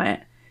brand on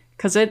it.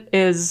 Because it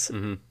is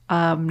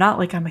not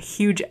like I'm a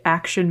huge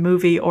action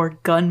movie or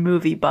gun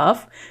movie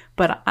buff,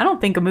 but I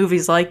don't think a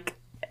movie's like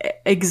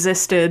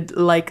existed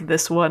like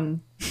this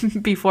one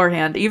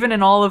beforehand. Even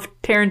in all of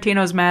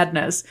Tarantino's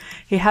madness,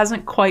 he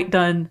hasn't quite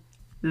done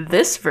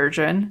this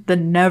version, the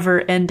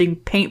never-ending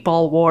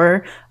paintball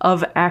war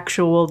of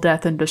actual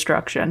death and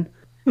destruction.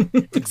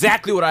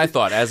 Exactly what I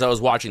thought as I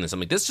was watching this. I'm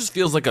like, this just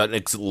feels like an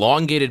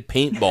elongated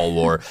paintball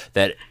war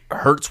that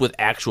hurts with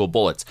actual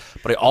bullets.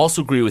 But I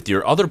also agree with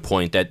your other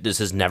point that this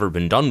has never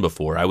been done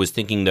before. I was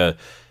thinking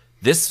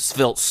this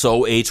felt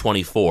so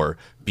A24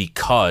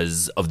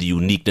 because of the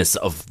uniqueness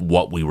of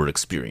what we were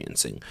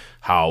experiencing.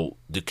 How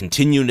the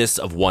continuousness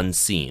of one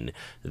scene,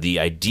 the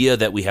idea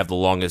that we have the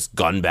longest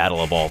gun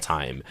battle of all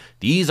time.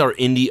 These are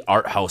indie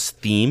art house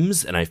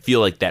themes, and I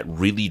feel like that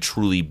really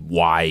truly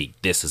why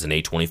this is an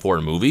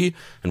A24 movie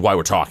and why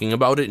we're talking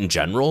about it in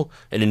general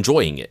and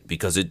enjoying it,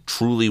 because it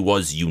truly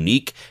was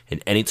unique,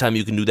 and anytime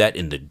you can do that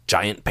in the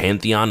giant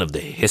pantheon of the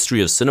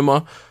history of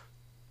cinema,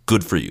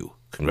 good for you.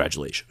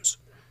 Congratulations.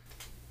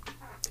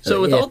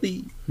 So with yeah. all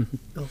the,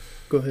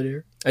 go ahead,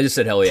 Eric. I just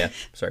said hell yeah.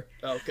 Sorry.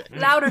 Okay.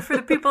 Louder for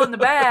the people in the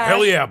back.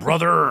 Hell yeah,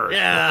 brother!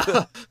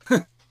 Yeah.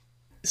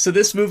 So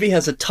this movie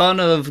has a ton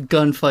of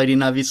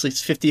gunfighting. Obviously,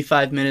 it's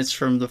 55 minutes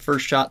from the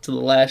first shot to the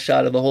last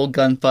shot of the whole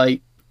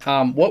gunfight.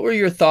 What were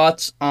your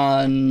thoughts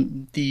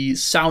on the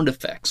sound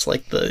effects,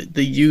 like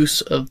the use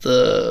of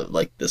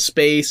the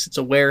space? It's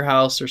a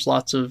warehouse. There's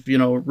lots of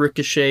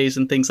ricochets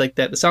and things like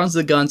that. The sounds of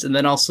the guns, and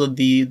then also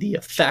the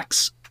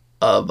effects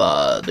of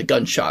the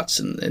gunshots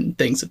and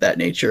things of that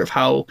nature, of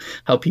how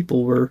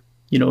people were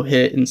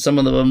hit, and some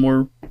of them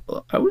were,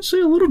 I would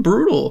say, a little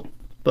brutal.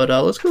 But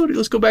let's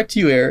go back to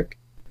you, Eric.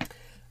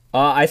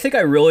 I think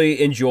I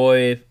really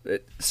enjoy,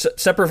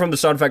 separate from the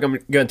sound effect, I'm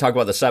going to talk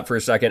about the set for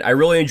a second. I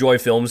really enjoy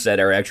films that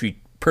are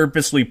actually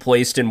purposely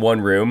placed in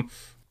one room.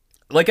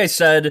 Like I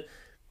said,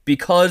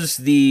 because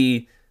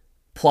the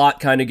plot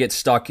kind of gets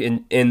stuck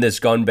in this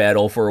gun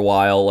battle for a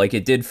while, like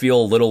it did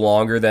feel a little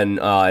longer than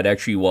it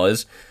actually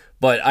was.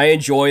 But I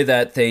enjoy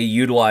that they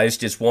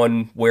utilized just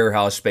one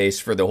warehouse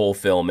space for the whole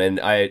film. And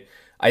I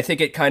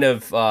think it kind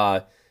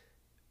of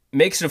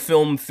makes the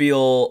film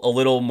feel a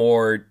little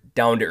more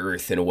down to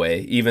earth in a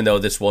way, even though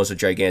this was a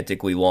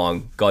gigantically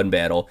long gun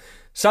battle.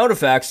 Sound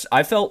effects,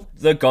 I felt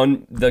the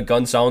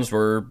gun sounds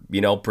were,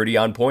 pretty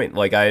on point.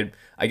 Like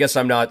I guess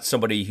I'm not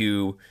somebody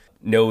who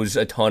knows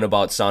a ton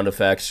about sound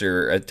effects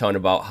or a ton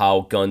about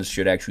how guns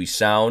should actually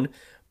sound,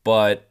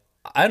 but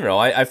I don't know.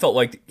 I felt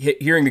like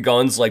hearing the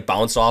guns like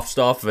bounce off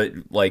stuff,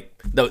 like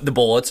the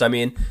bullets. I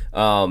mean,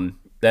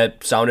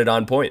 that sounded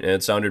on point and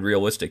it sounded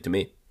realistic to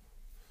me.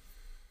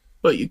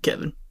 What about you,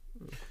 Kevin?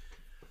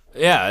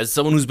 Yeah, as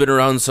someone who's been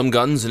around some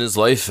guns in his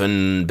life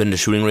and been to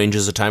shooting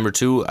ranges a time or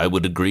two, I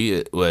would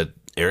agree with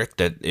Eric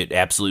that it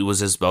absolutely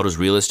was about as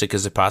realistic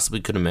as I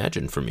possibly could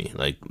imagine for me.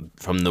 Like,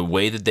 from the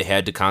way that they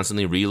had to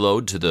constantly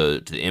reload to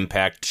the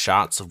impact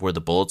shots of where the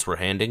bullets were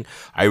handing,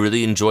 I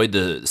really enjoyed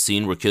the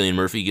scene where Cillian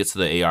Murphy gets to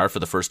the AR for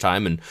the first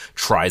time and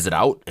tries it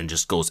out and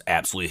just goes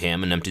absolutely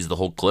ham and empties the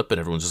whole clip, and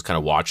everyone's just kind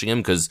of watching him,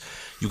 because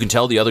you can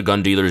tell the other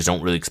gun dealers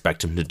don't really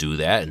expect him to do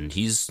that, and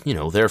he's,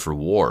 there for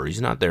war. He's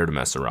not there to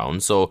mess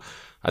around. So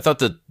I thought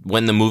that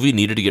when the movie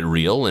needed to get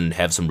real and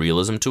have some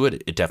realism to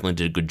it, it definitely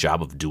did a good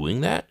job of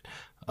doing that.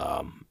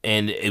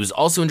 And it was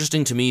also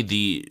interesting to me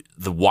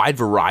the wide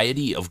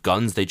variety of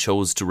guns they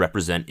chose to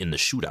represent in the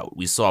shootout.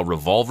 We saw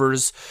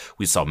revolvers,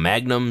 we saw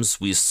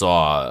magnums, we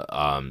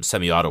saw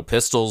semi-auto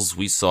pistols,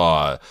 we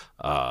saw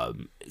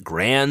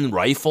Grand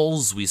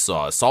rifles, we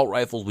saw assault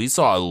rifles, we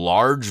saw a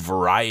large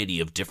variety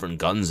of different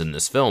guns in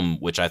this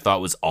film, which I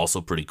thought was also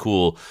pretty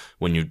cool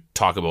when you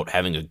talk about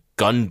having a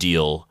gun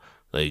deal.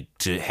 Like,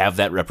 to have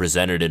that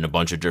represented in a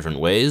bunch of different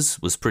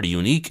ways was pretty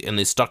unique, and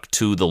they stuck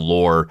to the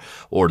lore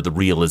or the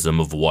realism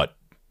of what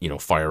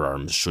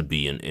firearms should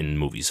be in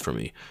movies for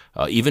me.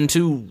 Even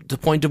to the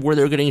point of where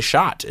they're getting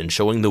shot and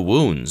showing the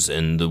wounds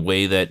and the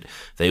way that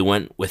they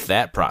went with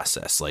that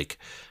process. Like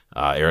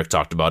Eric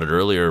talked about it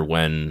earlier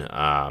when,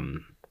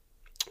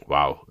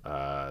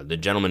 the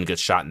gentleman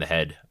gets shot in the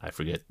head. I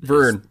forget.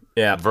 Vern.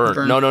 Yeah.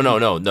 Vern.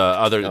 No. The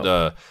other,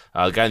 the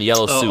guy in the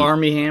yellow suit.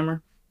 Army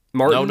Hammer.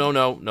 Martin?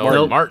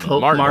 No.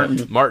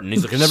 Martin. Martin.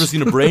 He's like, I've never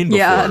seen a brain before,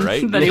 Yeah,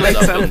 right? then he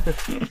wakes up.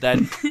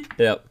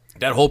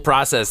 That whole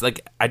process,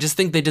 like, I just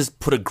think they just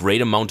put a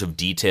great amount of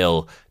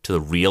detail to the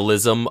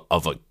realism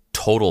of a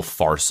total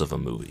farce of a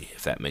movie,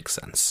 if that makes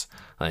sense.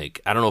 Like,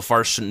 I don't know,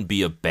 farce shouldn't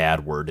be a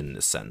bad word in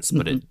this sense,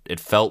 but it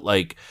felt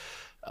like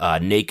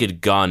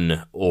Naked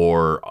Gun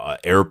or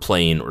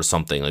Airplane or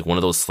something, like one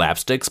of those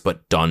slapsticks,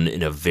 but done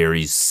in a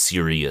very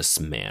serious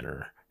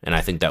manner. And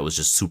I think that was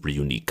just super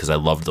unique because I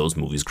loved those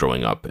movies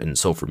growing up. And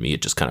so for me,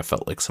 it just kind of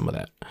felt like some of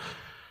that.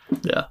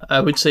 Yeah,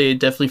 I would say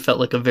it definitely felt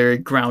like a very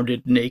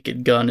grounded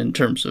Naked Gun in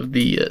terms of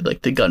the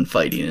the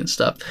gunfighting and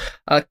stuff.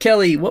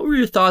 Kelly, what were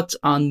your thoughts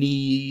on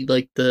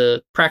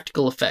the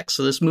practical effects?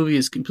 So this movie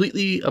is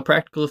completely a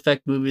practical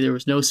effect movie. There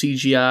was no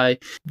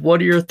CGI. What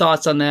are your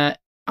thoughts on that?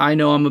 I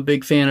know I'm a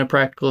big fan of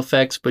practical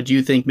effects, but do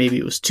you think maybe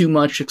it was too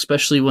much,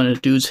 especially when a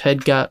dude's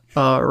head got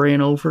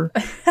ran over?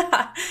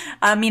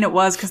 I mean, it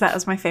was because that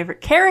was my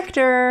favorite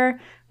character,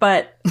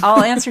 but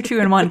I'll answer two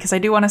in one because I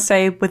do want to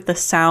say with the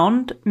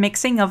sound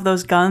mixing of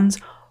those guns,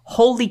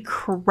 holy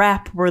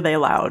crap, were they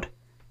loud.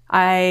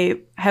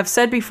 I have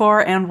said before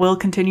and will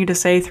continue to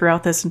say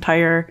throughout this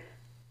entire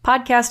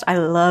podcast, I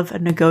love a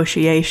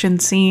negotiation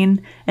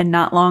scene, and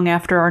not long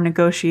after our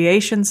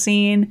negotiation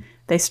scene,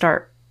 they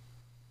start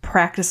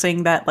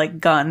practicing that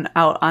gun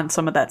out on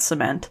some of that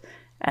cement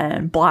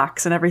and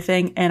blocks and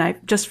everything, and I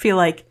just feel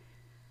like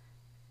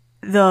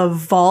the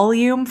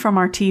volume from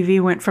our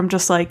TV went from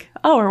just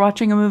we're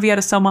watching a movie at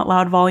a somewhat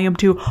loud volume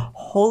to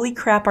holy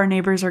crap, our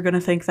neighbors are going to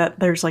think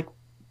that there's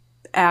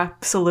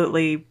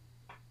absolutely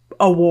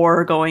a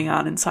war going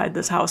on inside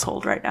this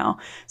household right now.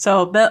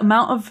 So the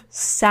amount of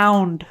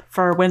sound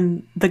for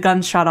when the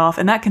guns shot off,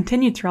 and that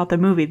continued throughout the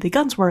movie, the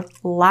guns were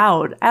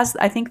loud, as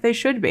I think they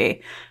should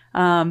be.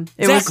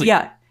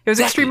 It was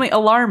extremely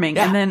alarming.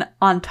 Yeah. And then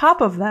on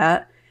top of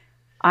that,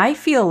 I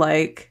feel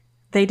like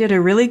they did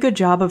a really good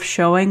job of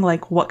showing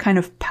what kind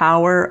of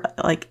power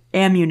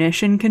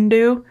ammunition can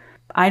do.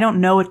 I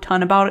don't know a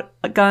ton about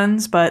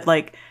guns, but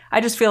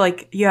I just feel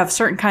like you have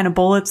certain kind of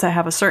bullets that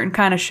have a certain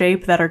kind of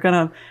shape that are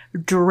going to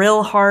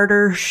drill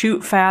harder,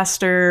 shoot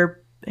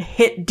faster,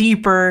 hit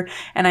deeper.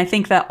 And I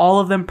think that all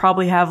of them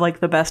probably have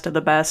the best of the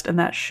best. And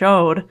that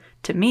showed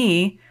to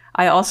me.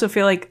 I also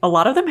feel like a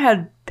lot of them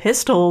had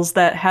pistols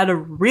that had a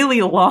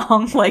really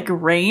long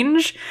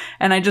range,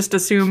 and I just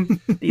assume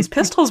these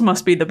pistols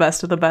must be the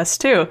best of the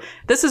best too.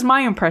 This is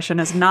my impression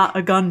as not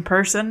a gun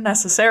person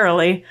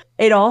necessarily.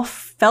 It all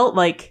felt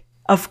like,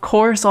 of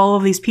course, all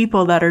of these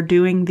people that are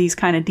doing these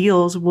kind of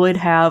deals would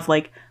have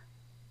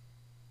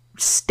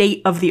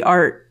state of the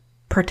art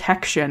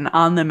protection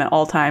on them at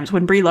all times.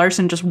 When Brie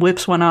Larson just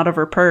whips one out of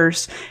her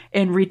purse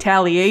in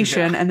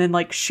retaliation and then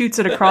shoots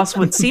it across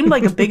what seemed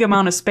like a big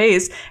amount of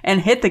space and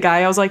hit the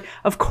guy, I was like,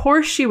 of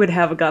course she would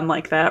have a gun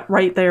like that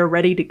right there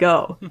ready to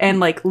go and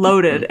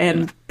loaded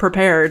and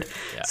prepared.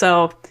 Yeah.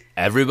 So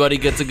everybody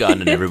gets a gun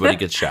and everybody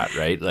gets shot,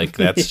 right?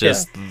 That's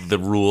just the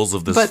rules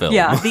of this film.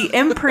 Yeah, the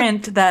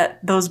imprint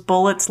that those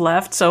bullets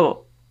left,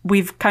 so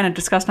we've kind of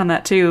discussed on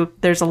that too.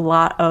 There's a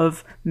lot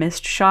of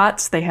missed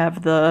shots. They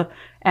have the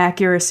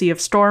accuracy of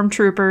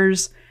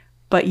stormtroopers,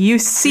 but you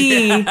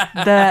see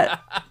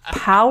that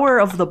power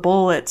of the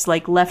bullets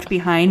left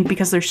behind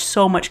because there's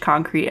so much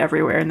concrete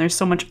everywhere and there's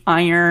so much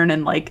iron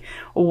and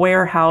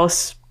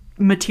warehouse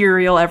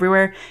material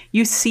everywhere.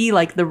 You see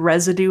the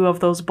residue of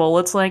those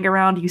bullets laying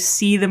around. You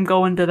see them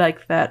go into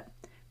that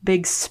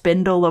big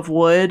spindle of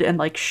wood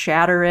and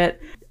shatter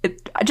it.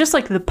 Just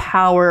the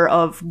power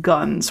of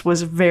guns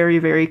was very,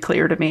 very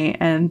clear to me,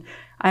 and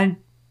I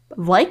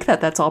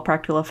that's all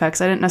practical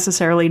effects. I didn't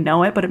necessarily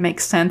know it, but it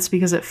makes sense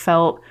because it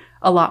felt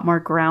a lot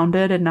more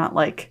grounded and not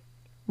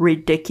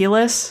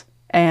ridiculous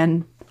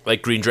and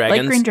Green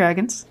Dragons. Green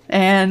Dragons.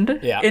 And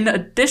in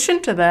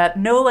addition to that,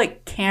 no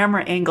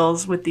camera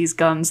angles with these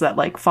guns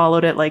that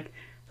followed it.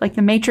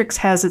 The Matrix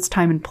has its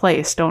time and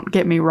place. Don't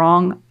get me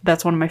wrong.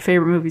 That's one of my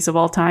favorite movies of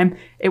all time.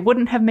 It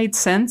wouldn't have made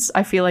sense,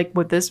 I feel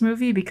with this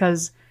movie,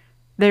 because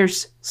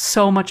there's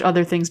so much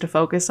other things to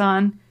focus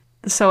on.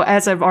 So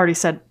as I've already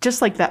said,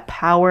 just that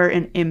power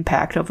and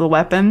impact of the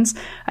weapons,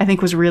 I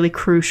think was really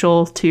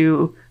crucial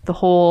to the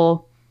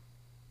whole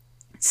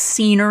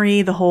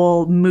scenery, the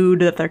whole mood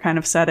that they're kind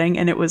of setting.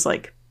 And it was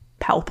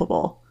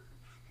palpable.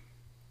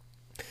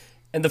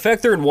 And the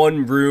fact they're in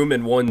one room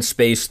and one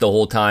space the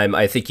whole time,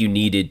 I think you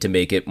needed to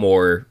make it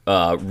more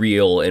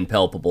real and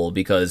palpable,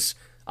 because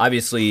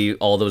obviously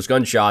all those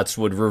gunshots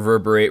would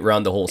reverberate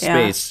around the whole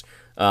space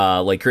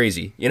like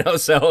crazy,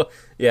 So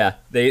yeah,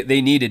 they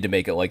needed to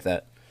make it like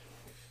that.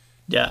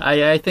 Yeah,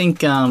 I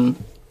think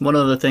one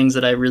of the things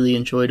that I really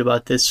enjoyed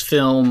about this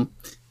film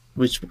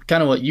which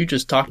kind of what you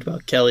just talked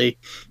about, Kelly,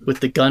 with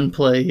the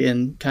gunplay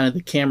and kind of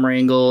the camera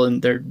angle,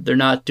 and they're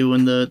not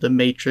doing the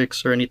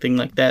Matrix or anything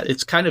like that.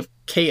 It's kind of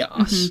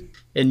chaos.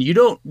 And you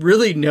don't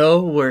really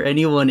know where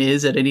anyone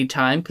is at any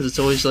time because it's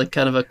always like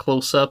kind of a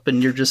close up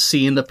and you're just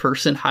seeing the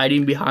person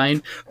hiding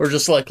behind or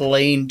just like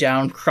laying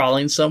down,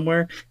 crawling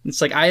somewhere. And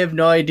it's like, I have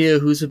no idea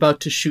who's about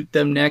to shoot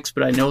them next,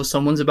 but I know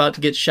someone's about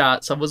to get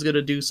shot. Someone's going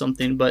to do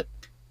something. But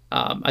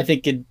I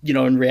think, in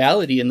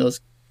reality, in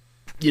those,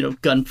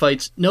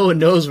 gunfights, no one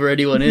knows where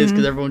anyone is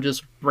because everyone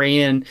just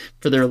ran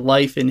for their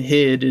life and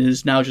hid and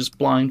is now just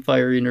blind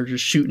firing or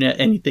just shooting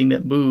at anything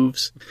that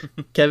moves.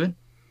 Kevin?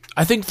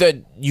 I think that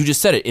you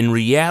just said it, in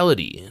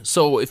reality.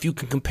 So if you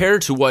can compare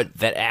to what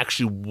that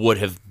actually would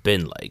have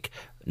been like,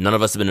 none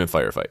of us have been in a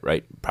firefight,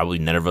 right? Probably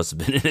none of us have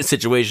been in a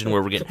situation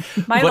where we're getting...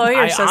 My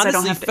lawyer says I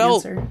don't have to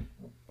answer.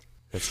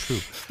 That's true.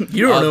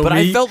 You don't know but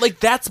me. I felt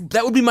like that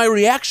would be my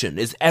reaction,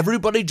 is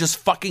everybody just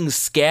fucking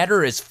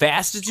scatter as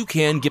fast as you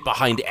can, get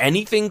behind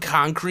anything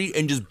concrete,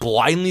 and just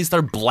blindly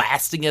start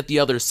blasting at the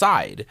other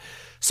side.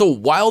 So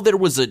while there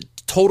was a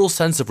total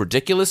sense of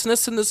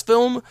ridiculousness in this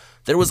film,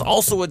 there was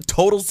also a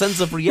total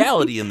sense of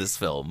reality in this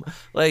film.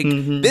 Like,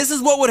 this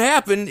is what would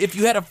happen if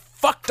you had a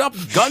fucked up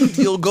gun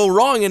deal go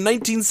wrong in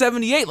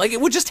 1978. Like, it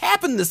would just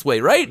happen this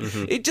way, right?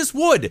 It just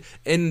would.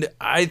 And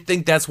I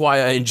think that's why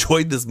I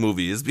enjoyed this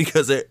movie, is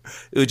because it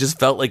just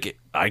felt like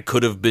I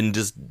could have been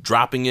just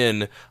dropping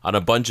in on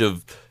a bunch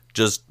of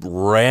just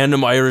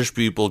random Irish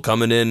people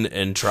coming in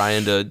and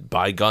trying to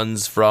buy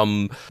guns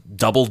from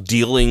double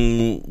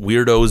dealing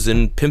weirdos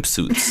in pimp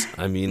suits.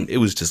 I mean, it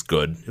was just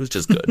good. It was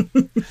just good.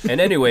 And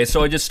anyway,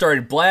 so I just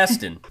started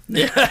blasting.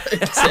 Yeah,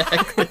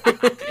 exactly.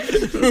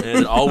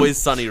 And Always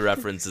Sunny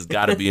reference has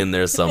got to be in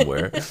there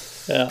somewhere.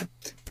 Yeah.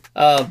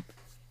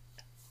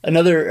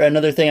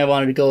 Another thing I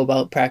wanted to go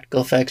about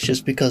practical effects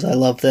just because I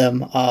love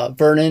them.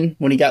 Vernon,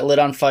 when he got lit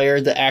on fire,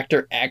 the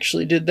actor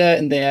actually did that,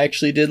 and they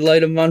actually did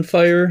light him on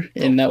fire,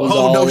 and that was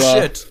all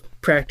shit.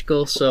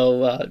 Practical.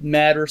 So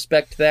mad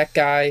respect to that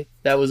guy.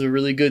 That was a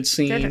really good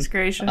scene. Goodness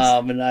gracious.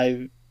 And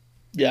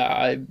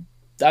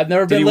I've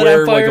never Did he been lit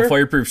wear on fire. like a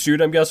fireproof suit,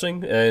 I'm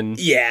guessing? And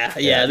Yeah,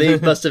 they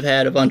must have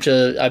had a bunch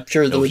of. I'm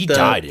sure He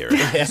died here.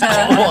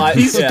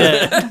 He's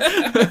dead.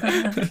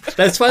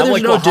 That's why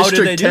there's no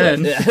District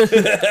 10.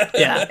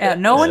 Yeah,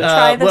 no one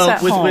try this at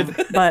home.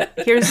 But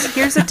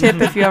here's a tip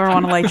if you ever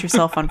want to light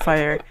yourself on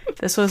fire.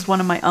 This was one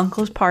of my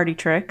uncle's party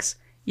tricks.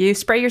 You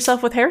spray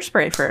yourself with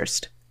hairspray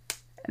first,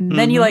 and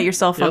then you light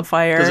yourself on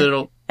fire,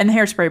 and the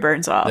hairspray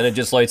burns off. Then it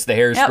just lights the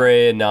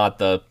hairspray and not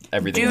the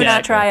everything. Do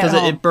not try at home.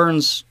 because it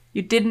burns.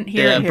 You didn't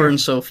hear it Yeah, it here.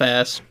 burns so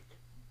fast.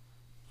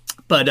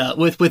 But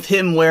with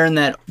him wearing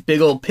that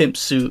big old pimp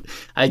suit,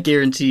 I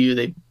guarantee you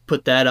they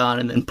put that on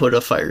and then put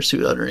a fire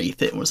suit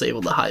underneath it and was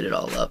able to hide it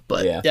all up.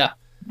 But yeah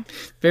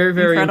very,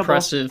 very Incredible.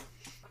 impressive.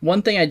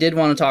 One thing I did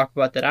want to talk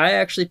about that I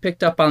actually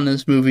picked up on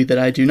this movie that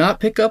I do not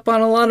pick up on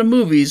a lot of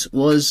movies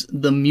was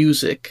the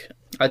music.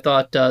 I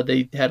thought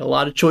they had a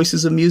lot of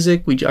choices of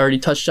music. We already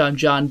touched on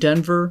John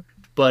Denver.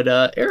 But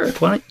Eric,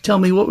 why don't you tell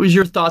me what was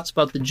your thoughts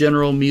about the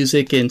general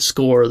music and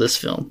score of this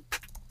film?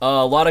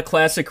 A lot of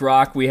classic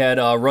rock. We had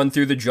Run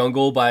Through the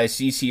Jungle by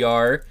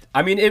CCR.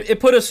 I mean,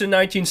 it put us in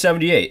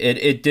 1978.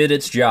 It did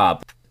its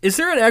job. Is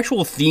there an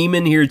actual theme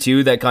in here,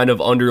 too, that kind of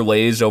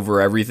underlays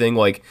over everything?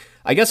 Like,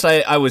 I guess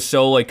I was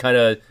so, like, kind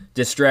of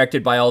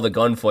distracted by all the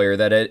gunfire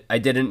that I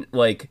didn't,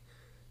 like,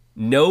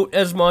 note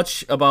as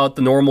much about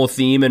the normal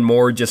theme and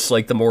more just,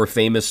 like, the more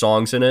famous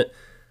songs in it.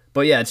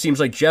 But yeah, it seems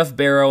like Jeff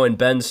Barrow and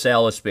Ben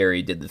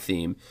Salisbury did the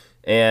theme.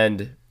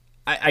 And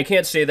I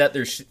can't say that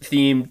their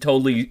theme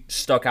totally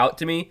stuck out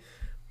to me,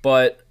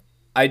 but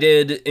I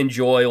did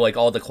enjoy like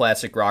all the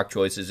classic rock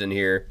choices in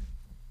here.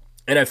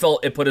 And I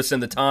felt it put us in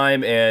the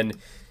time, and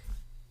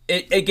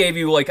it gave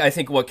you, like, I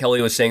think what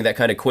Kelly was saying, that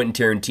kind of Quentin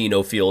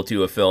Tarantino feel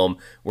to a film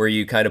where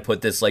you kind of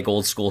put this like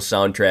old school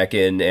soundtrack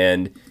in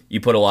and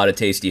you put a lot of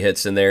tasty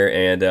hits in there,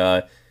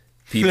 and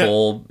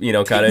people,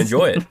 kind of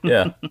enjoy it.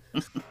 Yeah.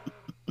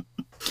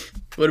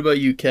 What about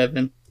you,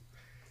 Kevin?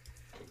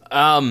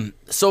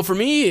 So for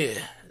me,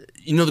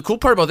 the cool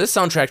part about this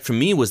soundtrack for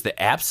me was the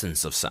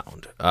absence of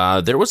sound.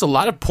 There was a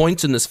lot of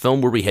points in this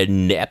film where we had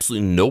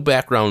absolutely no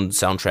background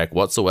soundtrack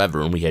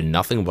whatsoever, and we had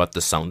nothing but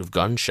the sound of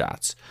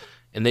gunshots.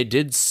 And they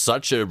did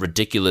such a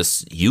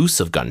ridiculous use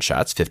of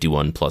gunshots,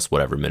 51 plus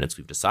whatever minutes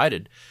we've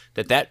decided,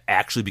 that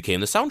actually became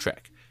the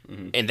soundtrack.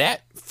 And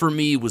that, for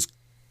me, was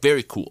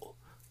very cool.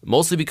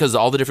 Mostly because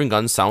all the different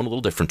guns sound a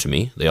little different to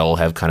me. They all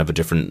have kind of a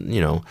different,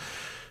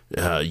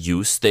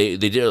 use. They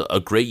did a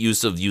great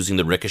use of using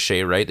the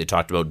ricochet, right? They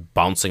talked about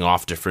bouncing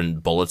off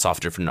different bullets off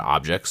different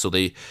objects. So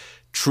they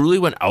truly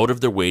went out of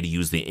their way to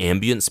use the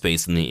ambient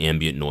space and the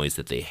ambient noise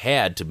that they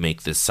had to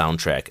make this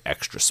soundtrack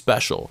extra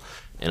special.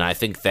 And I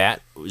think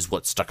that is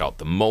what stuck out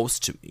the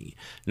most to me.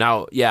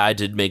 Now, yeah, I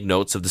did make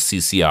notes of the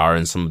CCR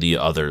and some of the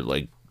other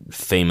like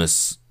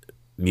famous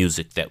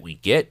music that we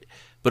get,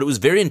 but it was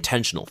very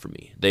intentional for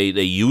me. They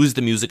used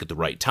the music at the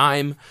right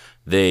time.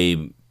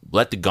 They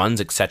let the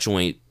guns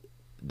accentuate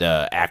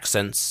the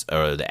accents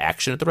or the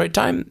action at the right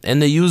time,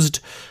 and they used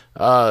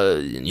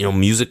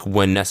music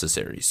when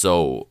necessary.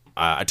 So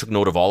I took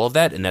note of all of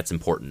that, and that's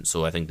important.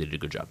 So I think they did a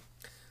good job.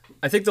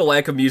 I think the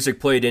lack of music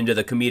played into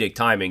the comedic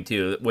timing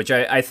too, which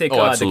I think.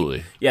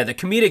 Absolutely. The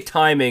comedic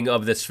timing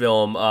of this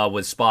film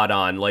was spot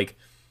on. Like,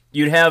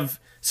 you'd have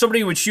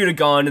somebody would shoot a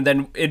gun, and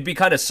then it'd be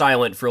kind of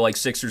silent for like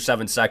 6 or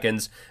 7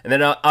 seconds, and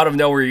then out of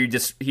nowhere you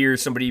just hear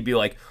somebody be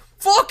like,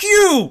 "Fuck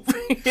you!"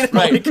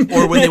 Right.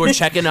 Or when they were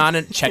checking on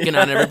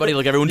everybody,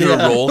 like everyone did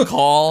a roll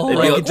call. They'd be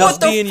Like, like,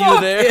 just "What the me and you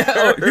fuck?"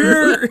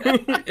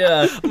 there.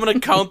 Yeah. I'm gonna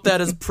count that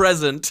as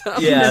present.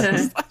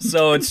 Yeah.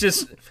 So it's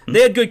just,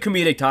 they had good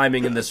comedic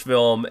timing in this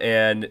film,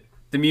 and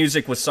the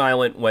music was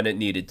silent when it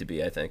needed to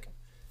be, I think.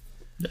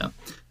 Yeah.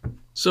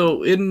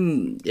 So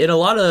in a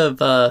lot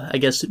of I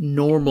guess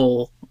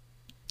normal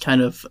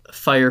kind of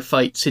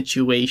firefight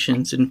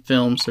situations in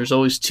films, there's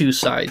always two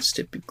sides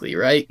typically,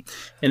 right?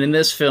 And in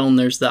this film,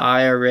 there's the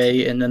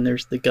IRA, and then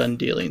there's the gun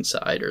dealing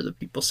side, or the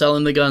people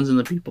selling the guns and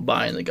the people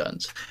buying the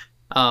guns.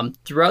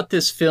 Throughout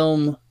this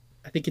film,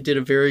 I think it did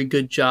a very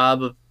good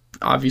job of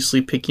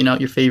obviously picking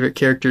out your favorite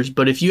characters.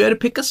 But if you had to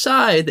pick a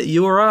side that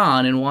you were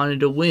on and wanted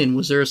to win,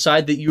 was there a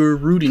side that you were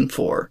rooting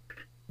for?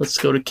 Let's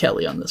go to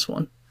Kelly on this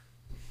one.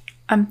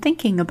 I'm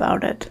thinking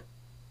about it.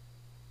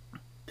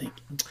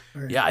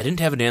 Yeah, I didn't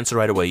have an answer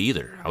right away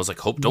either. I was like,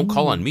 "Hope, don't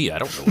call on me. I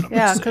don't know what I'm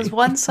Yeah, going to because say."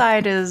 one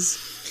side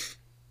is...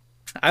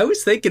 I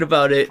was thinking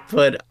about it,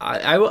 but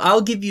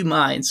I'll give you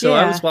mine. So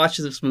I Yeah. was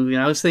watching this movie,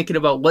 and I was thinking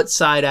about what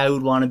side I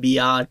would want to be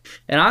on.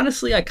 And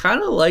honestly, I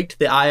kind of liked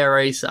the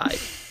IRA side.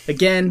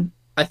 Again,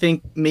 I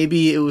think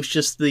maybe it was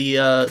just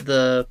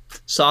the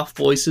soft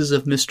voices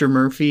of Mr.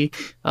 Murphy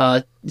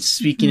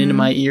speaking into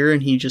my ear,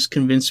 and he just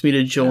convinced me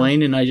to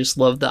join. And I just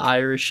love the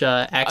Irish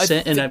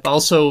accent, and I've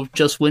also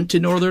just went to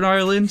Northern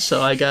Ireland,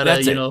 so I gotta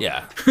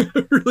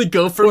really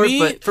go for it.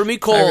 But For me, I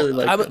Cole, really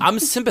like them. I'm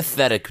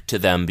sympathetic to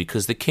them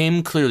because they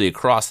came clearly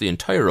across the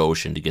entire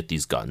ocean to get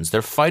these guns.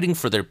 They're fighting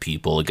for their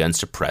people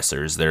against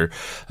oppressors.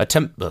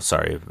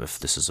 Sorry if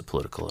this is a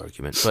political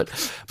argument, but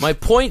my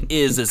point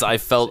is I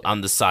felt on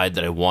the side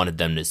that I wanted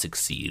them to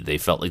succeed. They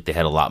felt like they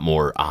had a lot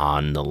more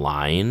on the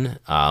line.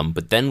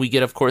 But then we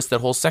get, of course, that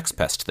whole sex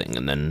pest thing,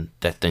 and then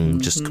that thing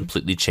just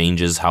completely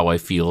changes how I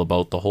feel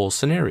about the whole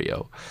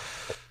scenario.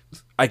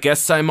 I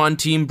guess I'm on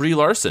Team Brie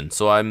Larson,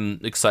 so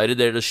I'm excited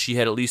that she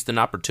had at least an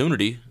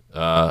opportunity.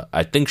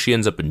 I think she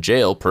ends up in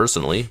jail,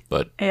 personally,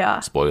 but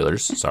Yeah.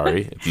 spoilers,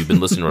 sorry. If you've been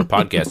listening to our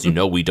podcast, you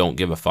know we don't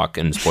give a fuck,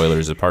 and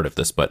spoilers are part of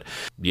this. But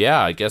yeah,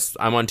 I guess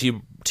I'm on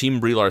Team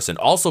Brie Larson,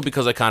 also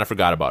because I kind of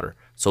forgot about her,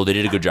 so they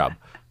did a good job.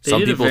 They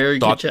did a very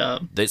good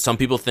job. Some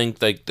people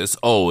think like this,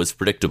 it's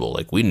predictable,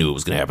 like we knew it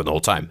was going to happen the whole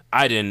time.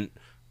 I didn't.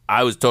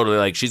 I was totally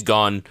like, she's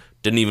gone.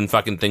 Didn't even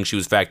fucking think she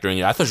was factoring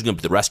it. I thought she was going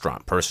to be at the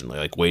restaurant, personally,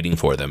 like waiting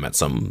for them at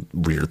some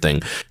weird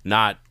thing.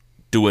 Not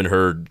doing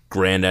her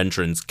grand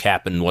entrance,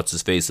 capping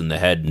what's-his-face in the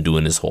head and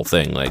doing his whole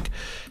thing. Like,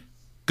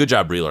 good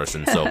job, Brie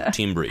Larson. So,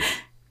 Team Brie.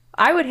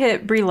 I would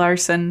hit Brie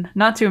Larson,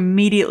 not to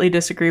immediately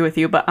disagree with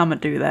you, but I'm going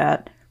to do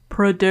that.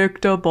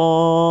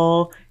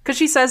 Predictable. Because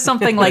she says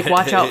something like,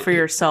 watch out for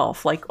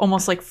yourself, like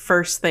almost like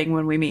first thing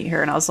when we meet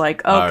her. And I was like,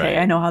 okay, right.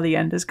 I know how the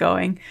end is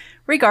going.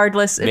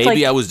 Regardless, it's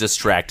Maybe like, I was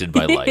distracted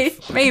by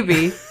life.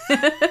 maybe.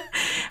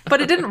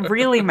 But it didn't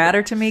really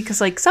matter to me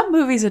because like some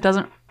movies it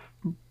doesn't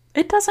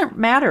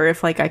matter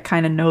if like I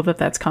kind of know that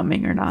that's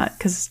coming or not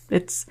because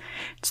it's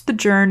the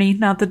journey,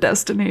 not the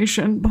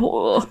destination.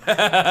 But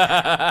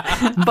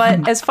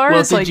as far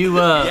as like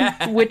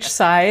which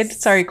side,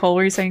 sorry Cole,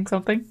 were you saying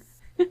something?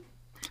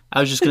 I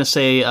was just going to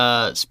say,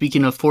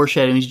 speaking of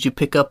foreshadowing, did you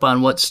pick up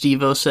on what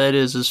Steve-O said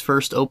is his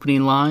first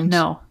opening lines?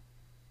 No.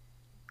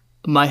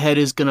 My head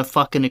is going to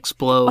fucking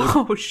explode.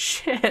 Oh,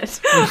 shit.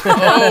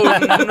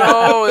 Oh,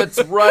 no,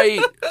 that's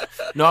right.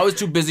 No, I was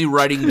too busy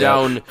writing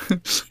down.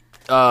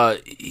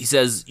 He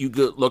says, you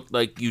look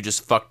like you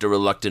just fucked a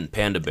reluctant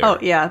panda bear. Oh,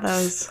 yeah,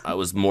 that was... I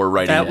was more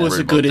writing That was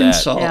a good about that.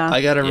 insult. Yeah.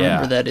 I got to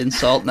remember Yeah. that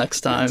insult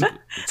next time.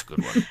 It's a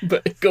good one.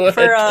 But go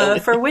ahead, Kelly.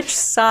 For which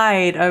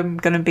side I'm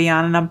going to be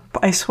on, and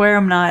I swear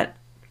I'm not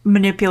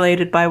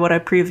manipulated by what I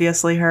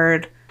previously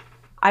heard.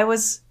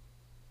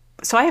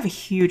 So I have a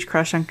huge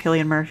crush on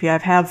Cillian Murphy.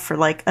 I've had for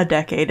like a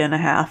decade and a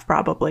half,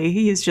 probably.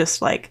 He's just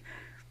like,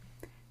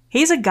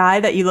 he's a guy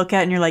that you look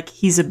at and you're like,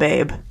 he's a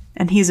babe.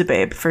 And he's a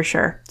babe for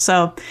sure.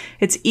 So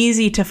it's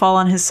easy to fall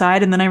on his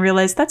side. And then I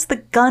realized that's the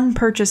gun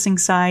purchasing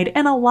side.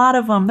 And a lot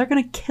of them, they're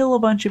going to kill a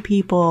bunch of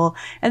people.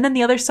 And then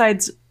the other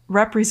side's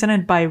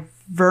represented by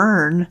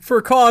Vern. For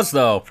a cause,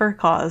 though. For a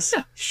cause.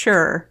 Yeah.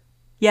 Sure.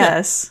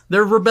 Yes.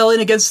 They're rebelling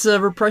against the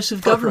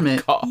repressive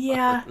government.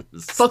 Yeah.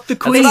 Fuck the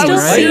queen, They still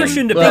right? seem- Irish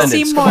They independence.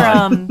 seem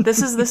Come more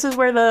this is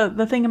where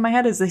the thing in my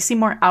head is they seem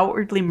more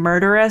outwardly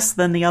murderous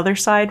than the other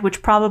side,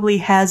 which probably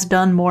has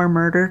done more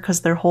murder because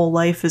their whole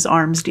life is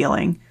arms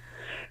dealing.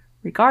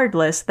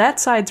 Regardless, that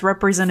side's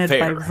represented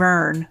Fair. by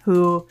Vern,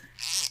 who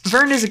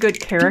Vern is a good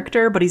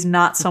character, but he's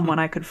not someone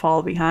I could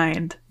fall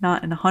behind.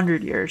 Not in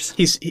 100 years.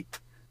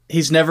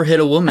 He's never hit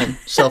a woman,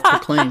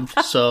 self-proclaimed.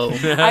 So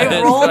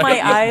I roll my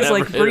eyes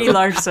like Brie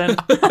Larson.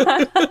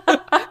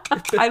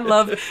 I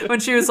love when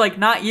she was like,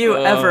 "Not you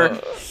ever."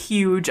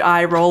 Huge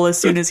eye roll as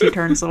soon as he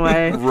turns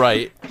away.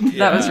 Right.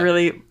 That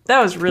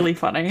was really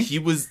funny. He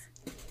was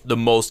the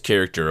most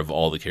character of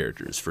all the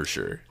characters, for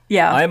sure.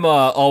 Yeah. I'm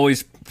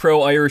always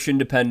pro Irish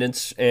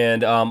independence,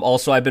 and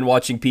also I've been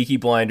watching Peaky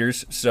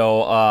Blinders,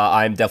 so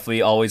I'm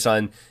definitely always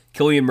on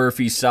Cillian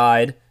Murphy's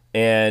side,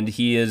 and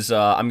he is,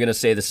 I'm going to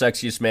say, the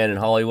sexiest man in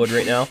Hollywood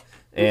right now,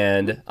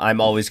 and I'm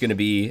always going to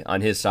be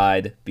on his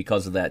side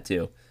because of that,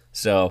 too.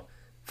 So,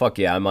 fuck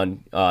yeah, I'm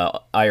on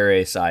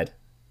IRA side.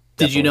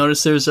 Did you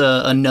notice there's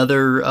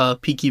another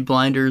Peaky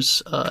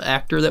Blinders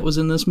actor that was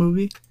in this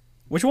movie?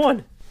 Which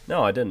one?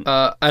 No, I didn't.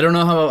 I don't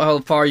know how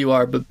far you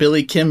are, but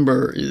Billy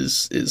Kimber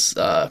is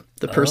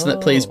the person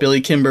that plays Billy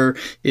Kimber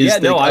is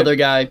other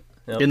guy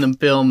in the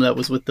film that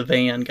was with the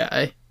van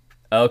guy.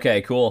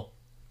 Okay, cool.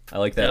 I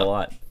like that a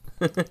lot.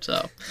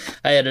 So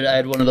I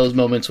had one of those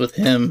moments with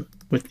him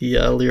with the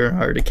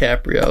Leonardo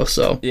DiCaprio.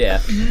 So Yeah.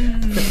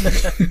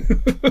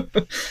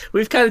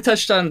 we've kind of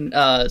touched on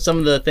some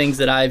of the things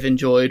that I've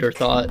enjoyed or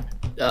thought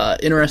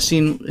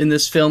interesting in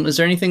this film. Is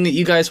there anything that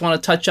you guys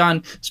want to touch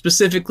on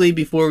specifically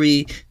before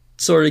we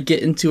sort of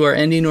get into our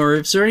ending, or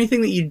is there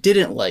anything that you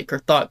didn't like or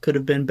thought could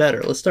have been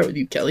better? Let's start with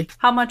you, Kelly.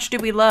 How much do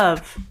we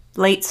love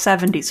late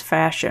 70s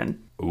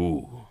fashion?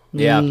 Ooh.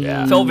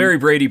 Yeah. Felt very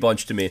Brady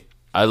Bunch to me.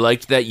 I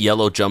liked that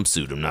yellow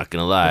jumpsuit, I'm not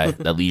going to lie.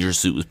 That leisure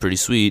suit was pretty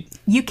sweet.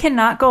 You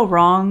cannot go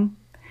wrong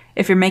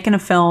if you're making a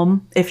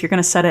film, if you're going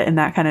to set it in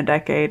that kind of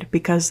decade,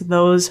 because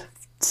those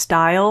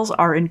styles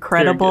are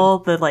incredible.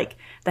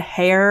 The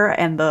hair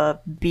and the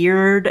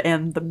beard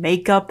and the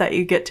makeup that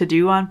you get to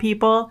do on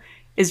people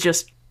is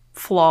just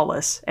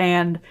flawless.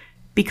 And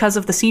because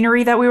of the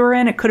scenery that we were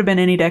in, it could have been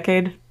any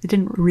decade. It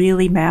didn't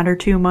really matter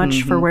too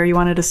much for where you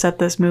wanted to set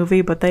this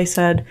movie, but they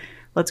said,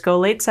 let's go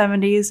late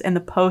 70s, and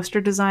the poster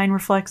design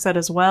reflects that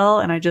as well.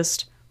 And I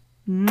just,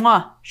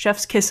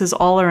 chef's kisses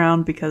all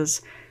around,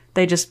 because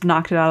they just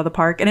knocked it out of the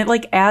park. And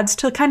it adds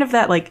to kind of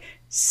that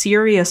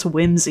serious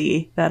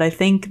whimsy that I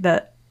think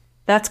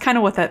that's kind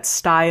of what that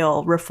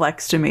style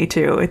reflects to me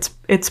too.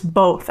 It's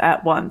both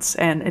at once,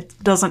 and it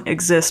doesn't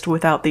exist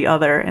without the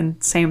other.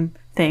 And same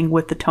thing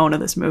with the tone of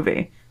this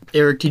movie.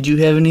 Eric, did you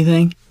have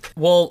anything?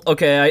 Well,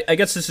 okay, I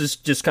guess this is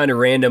just kind of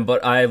random,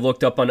 but I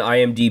looked up on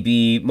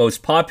IMDb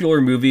most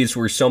popular movies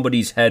where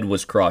somebody's head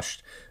was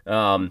crushed.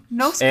 No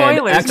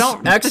spoilers.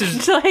 Don't that's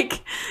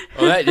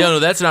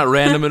not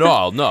random at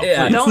all. No,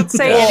 Yeah. don't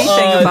say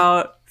anything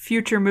about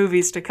future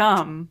movies to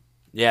come.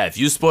 Yeah, if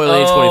you spoil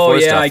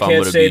A24 stuff, I I'm can't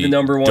gonna say be, the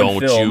number one don't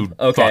film. you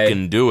Okay.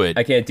 fucking do it.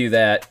 I can't do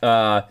that.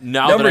 Now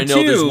number that I know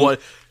there's one...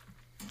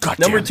 God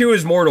Number damn it. 2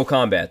 is Mortal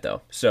Kombat,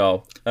 though.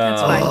 So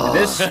fine.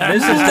 this is down.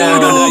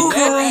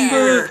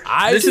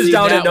 I This is see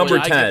down that at number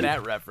one. I get 10.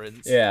 that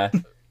reference. Yeah.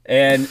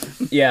 And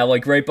yeah,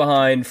 right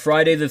behind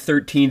Friday the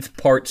 13th,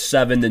 Part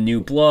 7, The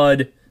New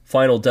Blood,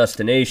 Final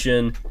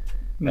Destination.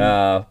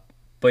 But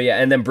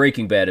yeah, and then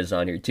Breaking Bad is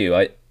on here too.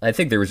 I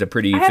think there was a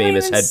pretty haven't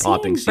famous even head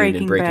popping seen scene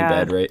in Breaking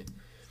Bad, right?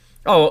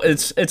 Oh,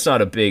 it's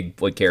not a big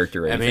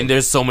character. Or I anything. mean,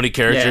 there's so many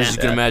characters Yeah. you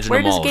can imagine Where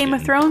them does all. Game of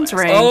getting Thrones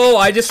blasted. rank? Oh,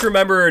 I just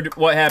remembered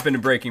what happened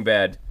in Breaking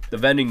Bad. The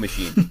vending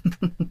machine.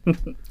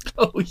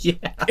 Oh, yeah.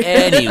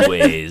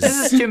 Anyways,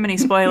 This is too many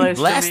spoilers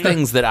for last me.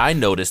 things that I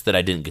noticed that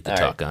I didn't get to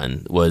talk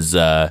on was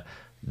the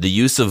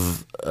use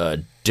of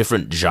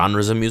different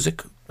genres of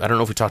music. I don't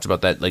know if we talked about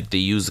that. They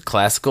use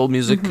classical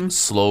music,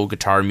 slow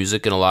guitar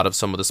music in a lot of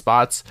some of the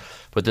spots,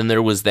 but then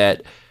there was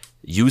that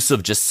use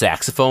of just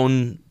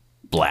saxophone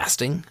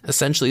blasting,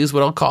 essentially is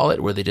what I'll call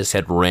it, where they just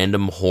had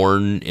random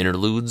horn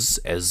interludes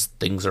as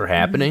things are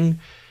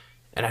happening.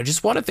 And I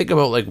just want to think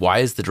about why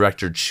is the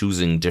director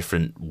choosing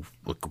different,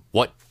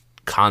 what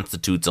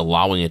constitutes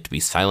allowing it to be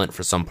silent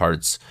for some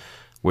parts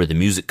where the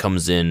music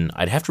comes in.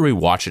 I'd have to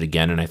rewatch it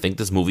again, and I think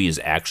this movie is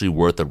actually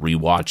worth a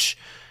rewatch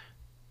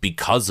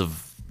because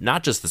of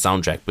not just the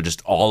soundtrack, but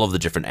just all of the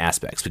different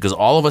aspects, because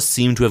all of us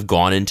seem to have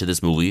gone into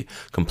this movie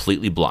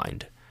completely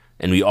blind.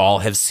 And we all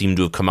have seemed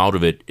to have come out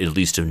of it at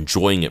least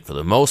enjoying it for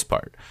the most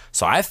part.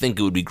 So I think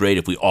it would be great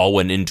if we all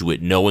went into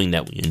it knowing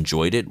that we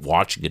enjoyed it,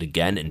 watching it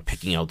again, and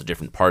picking out the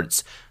different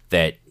parts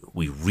that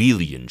we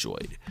really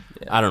enjoyed.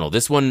 Yeah. I don't know.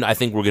 This one, I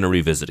think we're going to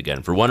revisit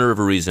again. For one or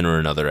other reason or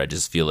another, I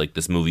just feel like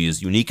this movie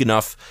is unique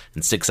enough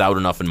and sticks out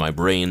enough in my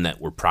brain that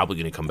we're probably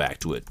going to come back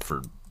to it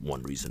for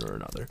one reason or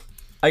another.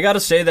 I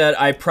gotta say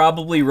that I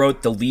probably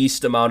wrote the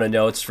least amount of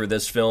notes for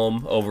this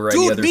film over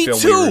any other me film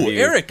too, we reviewed.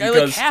 Eric.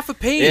 I half a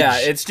page. Yeah,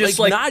 it's just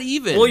not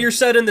even. Well, you're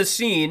set in the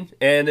scene,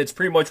 and it's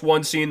pretty much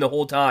one scene the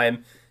whole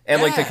time,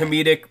 and the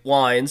comedic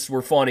lines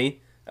were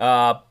funny.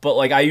 But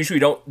I usually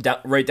don't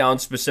write down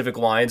specific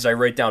lines. I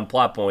write down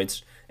plot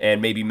points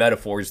and maybe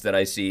metaphors that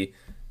I see,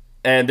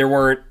 and there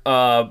weren't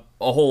a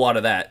whole lot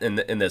of that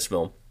in this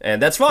film,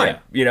 and that's fine,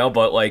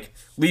 But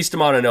least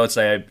amount of notes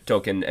I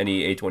took in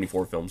any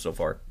A24 film so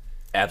far.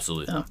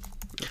 Absolutely. Yeah.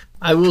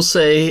 I will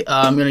say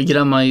I'm going to get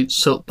on my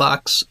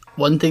soapbox.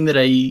 One thing that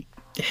I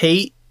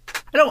hate,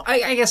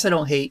 I guess I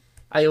don't hate.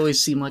 I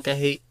always seem like I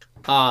hate.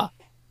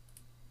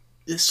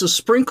 So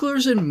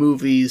sprinklers in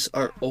movies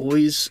are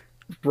always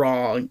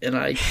wrong, and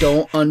I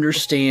don't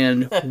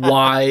understand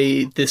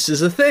why this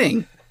is a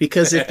thing.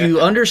 Because if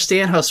you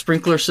understand how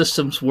sprinkler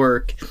systems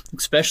work,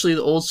 especially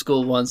the old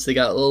school ones, they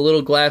got a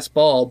little glass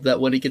bulb that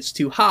when it gets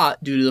too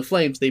hot due to the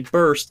flames, they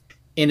burst,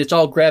 and it's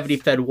all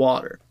gravity-fed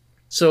water.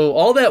 So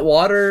all that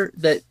water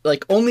that,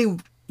 like, only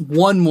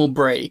one will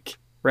break,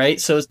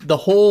 right? So the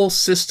whole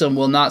system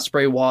will not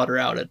spray water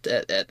out at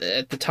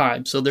the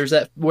time. So there's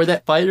that, where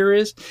that fighter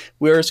is,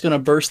 where it's going to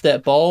burst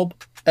that bulb,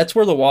 that's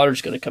where the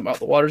water's going to come out.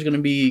 The water's going to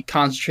be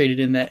concentrated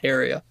in that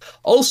area.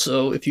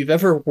 Also, if you've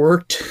ever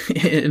worked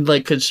in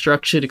like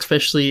construction,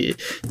 especially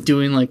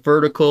doing like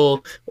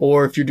vertical,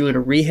 or if you're doing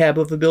a rehab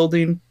of a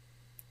building,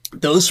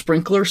 those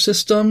sprinkler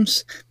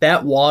systems,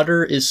 that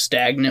water is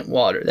stagnant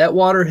water. That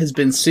water has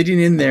been sitting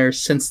in there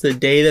since the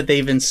day that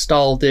they've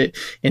installed it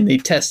and they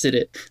tested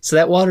it. So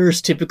that water is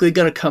typically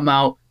going to come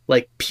out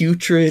like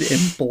putrid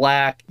and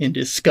black and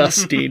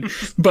disgusting.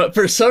 But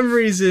for some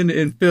reason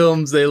in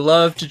films, they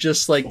love to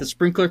just like the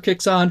sprinkler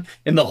kicks on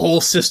and the whole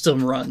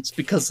system runs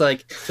because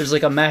like there's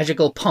like a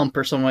magical pump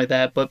or something like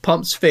that. But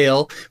pumps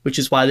fail, which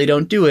is why they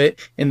don't do it.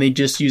 And they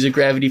just use a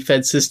gravity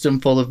fed system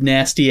full of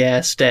nasty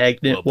ass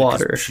stagnant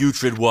water.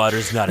 Putrid water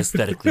is not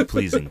aesthetically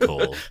pleasing,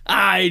 Cole.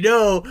 I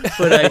know,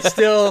 but I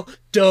still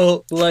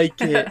don't like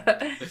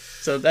it.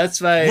 So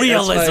that's my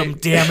realism,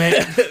 damn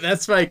it.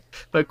 That's my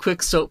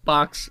quick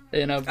soapbox.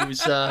 And I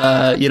was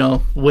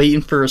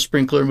waiting for a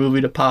sprinkler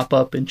movie to pop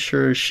up, and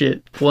sure as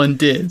shit, one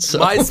did. So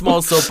my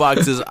small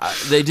soapbox is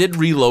they did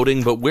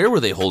reloading, but where were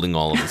they holding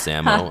all of this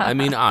ammo? I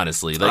mean,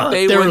 honestly, like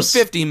they were in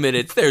 50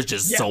 minutes. There's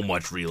just so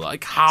much reload.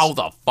 Like, how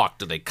the fuck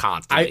do they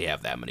constantly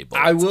have that many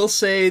bullets? I will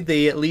say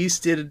they at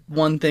least did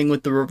one thing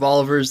with the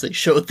revolvers. They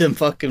showed them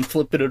fucking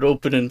flipping it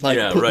open and like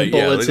putting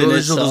bullets in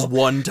it. Just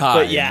one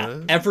time. But yeah,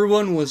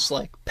 everyone was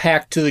like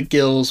packed to the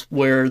gills,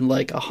 wearing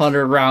like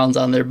 100 rounds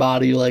on their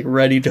body, like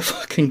ready to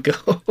fucking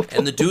go.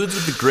 And the dudes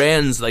with the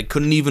Grands like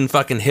couldn't even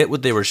fucking hit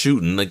what they were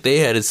shooting. Like they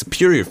had a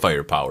superior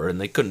firepower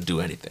and they couldn't do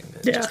anything.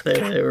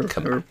 They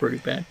were pretty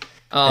bad.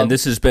 And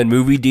this has been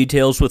Movie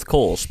Details with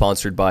Cole,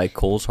 sponsored by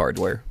Cole's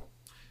Hardware.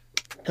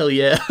 Hell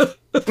yeah.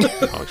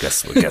 I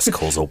guess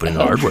Cole's opening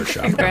a hardware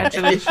shop.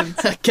 Congratulations.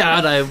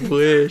 God, I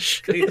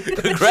wish.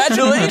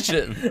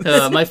 Congratulations.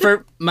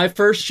 My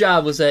first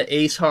job was at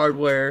Ace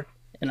Hardware,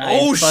 and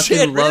I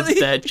fucking loved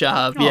that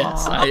job. Aww.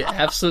 Yes, I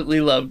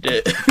absolutely loved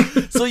it.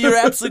 So you're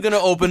absolutely going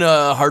to open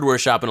a hardware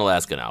shop in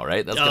Alaska now,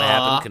 right? That's going to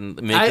happen?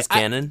 Can make this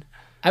canon?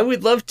 I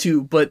would love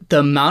to, but the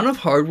amount of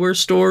hardware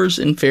stores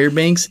in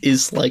Fairbanks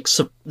is like,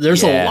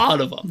 there's a lot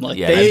of them. Like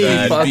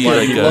they fucking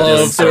love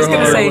I was their going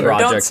to say, hardware.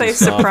 don't say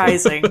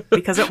surprising,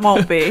 because it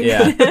won't be.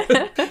 Yeah.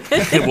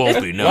 It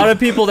won't be, no. A lot of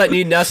people that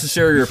need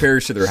necessary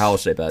repairs to their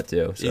house, I bet,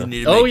 too. So. You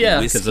need to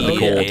make because of the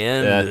cold.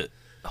 And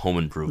home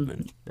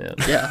improvement.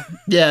 Yeah,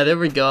 there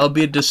we go. I'll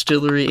be a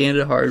distillery and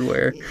a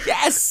hardware.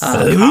 Yes!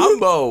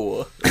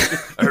 Combo!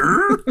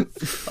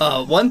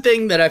 One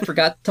thing that I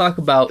forgot to talk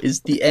about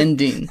is the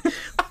ending.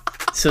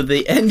 So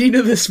the ending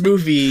of this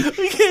movie...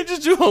 We can't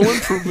just do home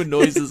improvement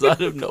noises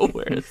out of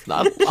nowhere. It's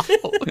not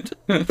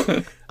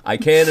allowed. I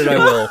can and I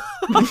will.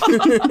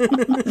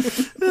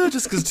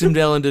 Just because Tim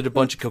Dillon did a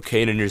bunch of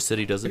cocaine in your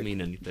city doesn't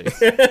mean anything.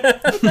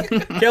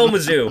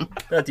 Kalamazoo,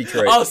 not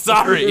Detroit. Oh,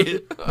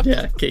 sorry.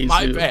 Yeah, Kazoo.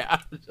 My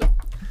bad.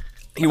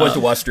 He went to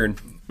Western.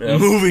 Yeah.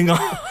 Moving on.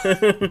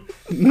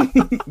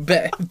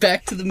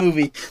 Back to the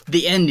movie.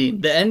 The ending.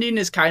 The ending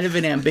is kind of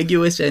an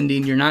ambiguous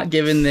ending. You're not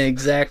given the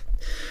exact...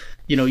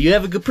 you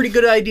have a pretty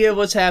good idea of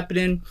what's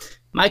happening.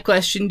 My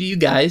question to you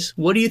guys,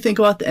 what do you think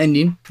about the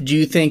ending? Do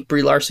you think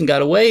Brie Larson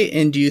got away?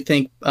 And do you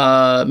think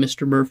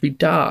Mr. Murphy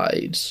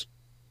dies?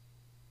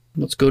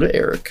 Let's go to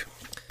Eric.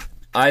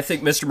 I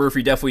think Mr.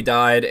 Murphy definitely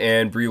died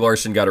and Brie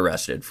Larson got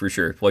arrested, for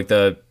sure. Like,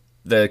 the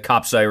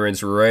cop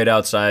sirens were right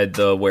outside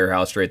the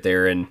warehouse right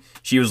there, and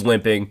she was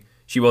limping.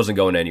 She wasn't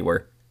going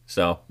anywhere.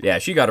 So, yeah,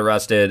 she got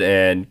arrested,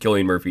 and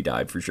Cillian Murphy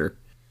died, for sure.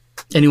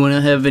 Anyone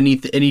have any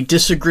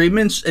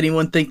disagreements?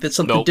 Anyone think that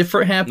something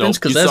different happens?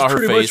 Because that's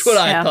pretty much what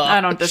I thought.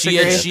 I don't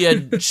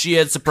disagree. She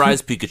had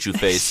surprise Pikachu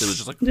face. It was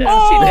just like, no!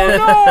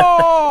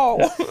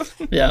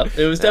 Yeah,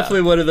 it was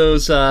definitely one of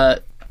those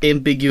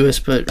ambiguous,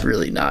 but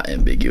really not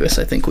ambiguous.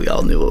 I think we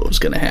all knew what was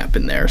going to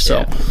happen there.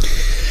 So,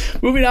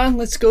 moving on,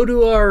 let's go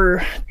to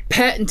our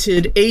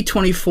patented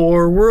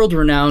A24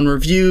 world-renowned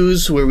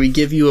reviews, where we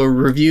give you a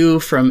review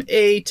from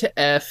A to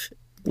F,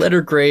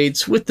 letter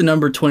grades, with the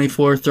number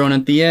 24 thrown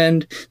at the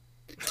end,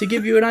 to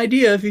give you an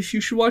idea of if you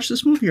should watch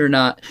this movie or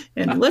not.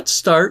 And let's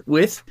start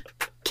with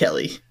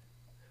Kelly.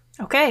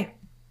 Okay.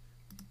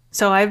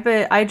 So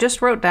I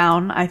just wrote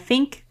down, I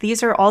think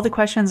these are all the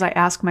questions I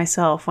ask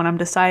myself when I'm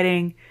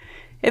deciding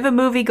if a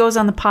movie goes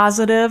on the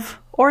positive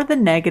or the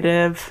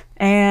negative.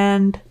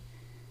 And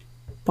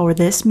for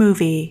this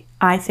movie,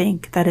 I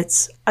think that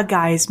it's a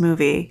guy's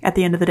movie at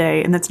the end of the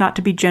day, and that's not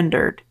to be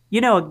gendered.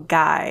 A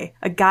guy.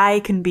 A guy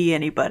can be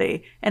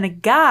anybody. And a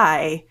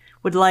guy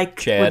would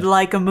like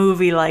a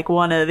movie like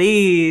one of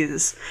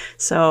these.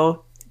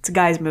 So it's a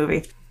guy's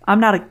movie.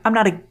 I'm not a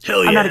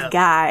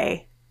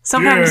guy.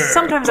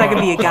 Sometimes I can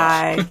be a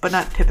guy, but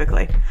not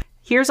typically.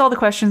 Here's all the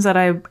questions that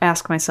I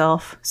ask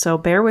myself, so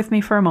bear with me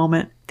for a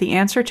moment. The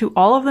answer to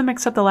all of them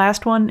except the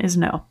last one is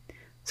no.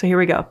 So here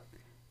we go.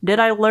 Did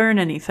I learn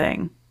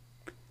anything?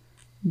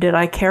 Did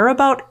I care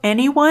about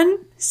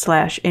anyone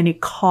 / any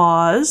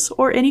cause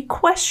or any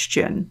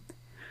question?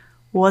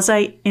 Was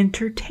I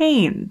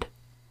entertained?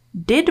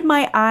 Did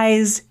my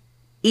eyes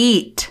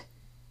eat?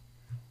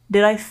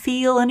 Did I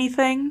feel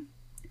anything?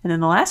 And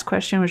then the last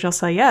question, which I'll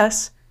say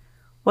yes,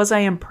 was I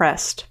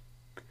impressed?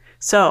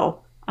 So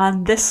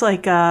on this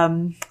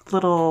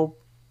little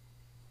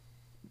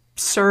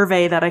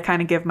survey that I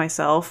kind of give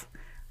myself,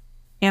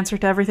 answer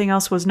to everything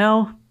else was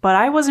no, but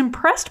I was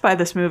impressed by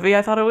this movie.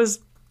 I thought it was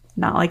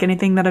not like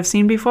anything that I've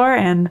seen before,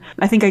 and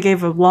I think I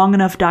gave a long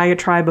enough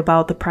diatribe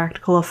about the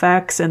practical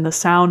effects and the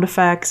sound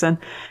effects, and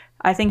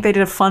I think they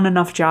did a fun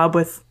enough job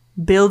with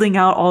building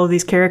out all of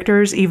these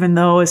characters, even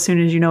though as soon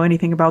as you know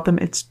anything about them,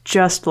 it's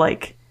just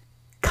like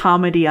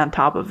comedy on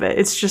top of it.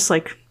 It's just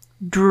like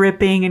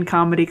dripping in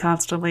comedy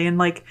constantly, and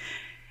like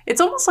it's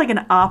almost like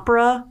an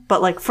opera,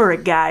 but like for a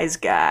guy's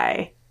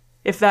guy,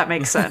 if that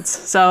makes sense.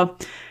 So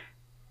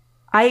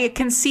I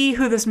can see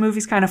who this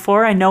movie's kind of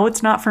for. I know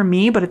it's not for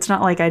me, but it's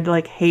not like I'd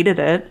like hated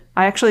it.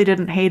 I actually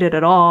didn't hate it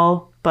at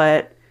all,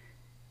 but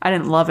I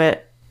didn't love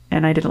it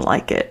and I didn't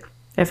like it,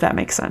 if that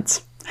makes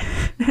sense.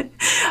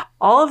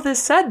 All of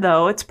this said,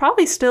 though, it's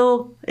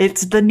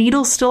the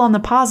needle's still on the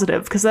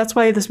positive, because that's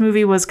why this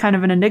movie was kind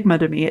of an enigma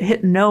to me. It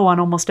hit no on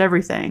almost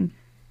everything,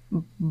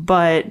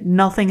 but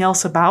nothing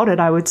else about it,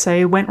 I would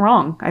say, went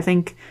wrong. I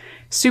think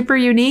super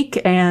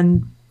unique,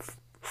 and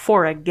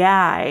for a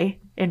guy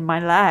in my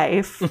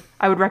life,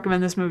 I would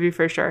recommend this movie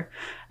for sure.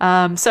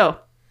 So,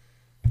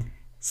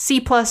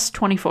 C plus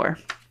 24.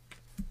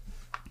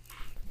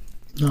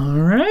 All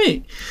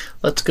right.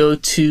 Let's go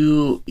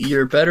to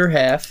your better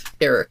half,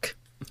 Eric.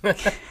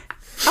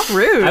 How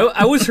rude.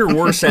 I was her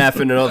worse half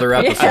in another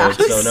episode,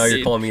 so now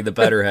you're calling me the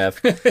better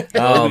half. we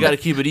got to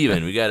keep it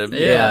even. We got to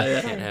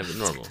can't have it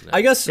normal. No.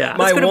 I guess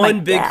my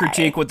one big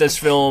critique with this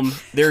film,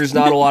 there's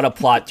not a lot of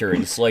plot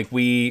turns. Like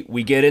we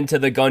get into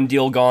the gun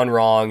deal gone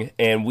wrong,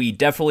 and we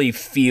definitely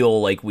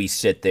feel like we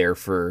sit there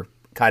for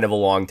kind of a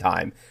long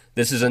time.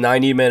 This is a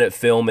 90-minute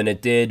film, and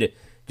it did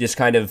just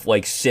kind of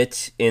like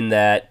sit in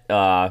that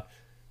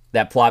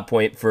plot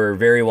point for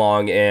very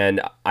long,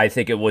 and I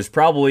think it was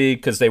probably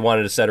because they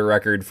wanted to set a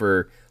record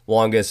for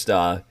longest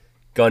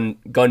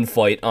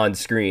gunfight on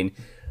screen.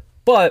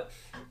 But,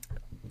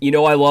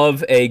 I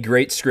love a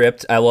great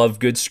script. I love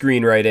good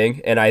screenwriting,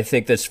 and I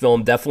think this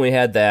film definitely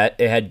had that.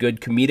 It had good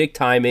comedic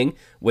timing,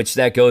 which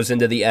that goes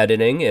into the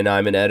editing, and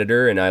I'm an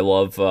editor, and I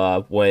love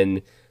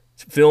when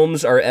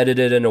films are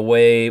edited in a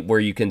way where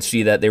you can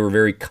see that they were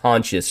very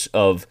conscious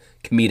of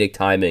comedic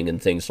timing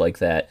and things like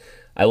that.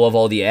 I love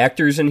all the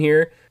actors in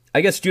here.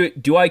 I guess,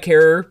 do I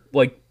care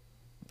like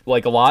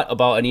a lot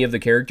about any of the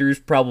characters?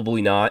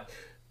 Probably not.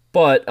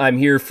 But I'm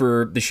here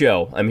for the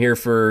show. I'm here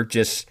for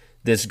just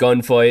this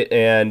gunfight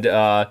and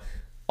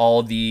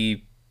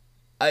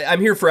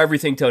I'm here for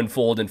everything to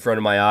unfold in front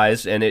of my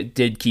eyes, and it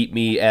did keep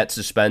me at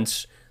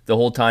suspense the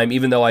whole time,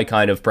 even though I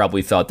kind of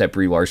probably thought that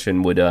Brie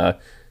Larson would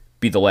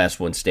be the last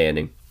one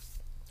standing.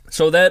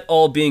 So that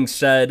all being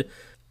said,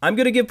 I'm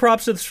going to give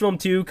props to this film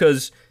too,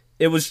 because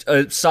it was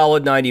a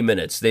solid 90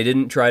 minutes. They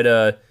didn't try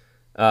to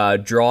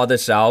draw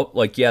this out.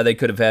 Like, yeah, they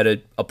could have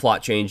had a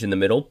plot change in the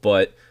middle,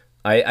 but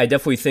I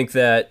definitely think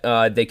that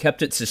they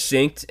kept it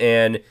succinct,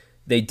 and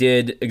they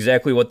did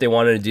exactly what they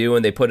wanted to do,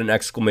 and they put an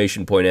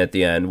exclamation point at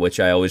the end,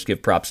 which I always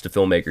give props to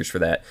filmmakers for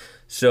that.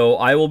 So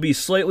I will be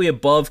slightly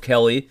above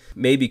Kelly,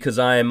 maybe because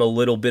I am a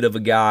little bit of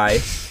a guy,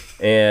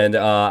 and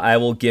I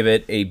will give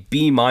it a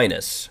B-.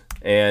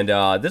 And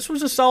this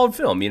was a solid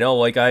film,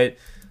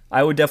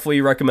 I would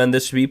definitely recommend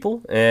this to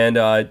people, and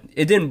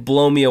it didn't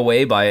blow me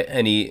away by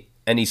any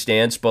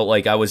stance, but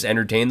I was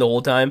entertained the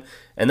whole time,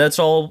 and that's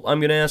all I'm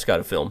gonna ask out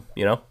of film.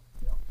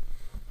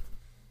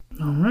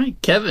 All right,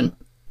 Kevin.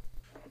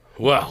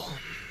 Well,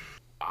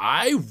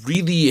 I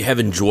really have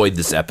enjoyed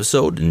this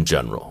episode in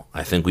general.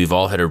 I think we've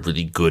all had a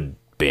really good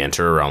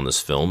banter around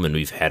this film, and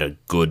we've had a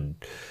good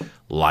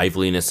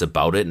liveliness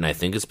about it, and I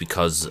think it's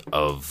because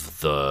of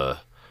the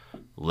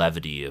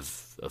levity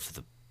of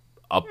the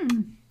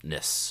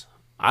upness.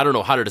 I don't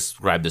know how to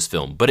describe this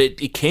film, but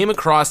it came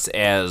across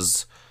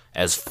as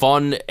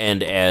fun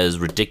and as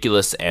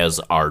ridiculous as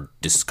our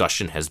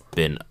discussion has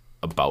been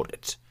about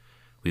it.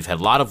 We've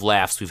had a lot of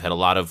laughs. We've had a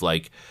lot of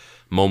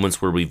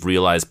moments where we've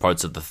realized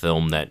parts of the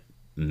film that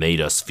made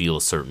us feel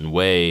a certain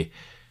way.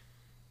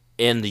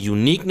 And the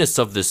uniqueness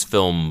of this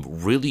film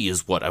really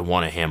is what I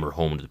want to hammer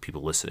home to the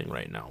people listening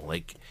right now.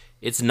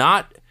 It's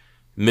not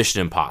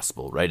Mission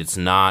Impossible, right? It's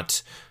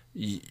not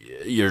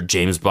your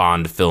James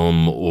Bond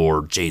film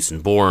or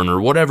Jason Bourne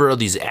or whatever of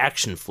these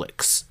action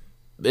flicks.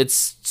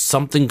 It's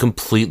something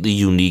completely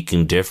unique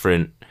and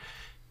different,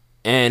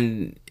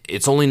 and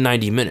it's only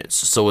 90 minutes,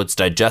 so it's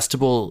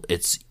digestible,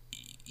 it's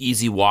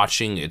easy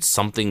watching, it's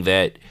something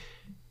that,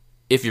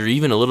 if you're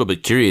even a little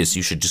bit curious,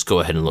 you should just go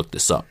ahead and look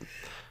this up.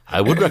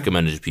 I would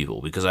recommend it to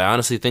people, because I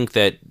honestly think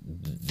that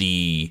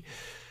the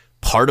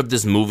part of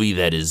this movie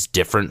that is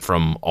different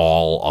from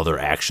all other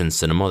action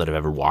cinema that I've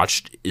ever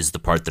watched is the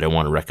part that I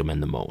want to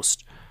recommend the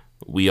most.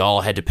 We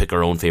all had to pick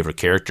our own favorite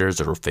characters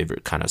or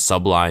favorite kind of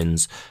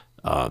sublines,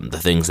 the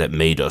things that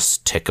made us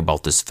tick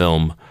about this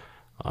film.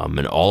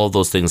 And all of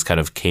those things kind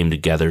of came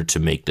together to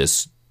make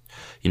this,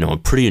 a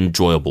pretty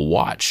enjoyable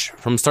watch.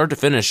 From start to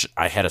finish,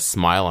 I had a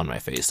smile on my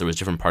face. There was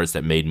different parts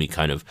that made me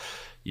kind of,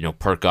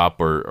 perk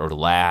up or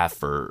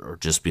laugh or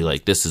just be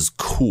like, this is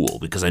cool,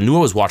 because I knew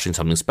I was watching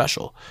something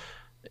special.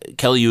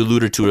 Kelly, you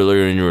alluded to it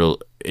earlier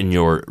in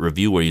your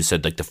review where you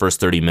said like the first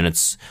 30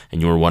 minutes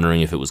and you were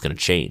wondering if it was going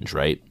to change,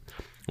 right?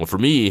 Well, for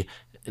me,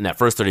 in that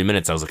first 30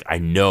 minutes, I was like, I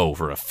know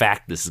for a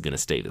fact this is going to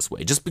stay this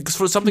way. Just because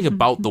for something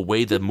about the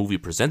way the movie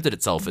presented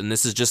itself, and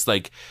this is just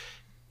like,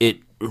 it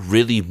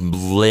really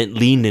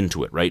leaned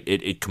into it, right?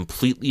 It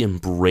completely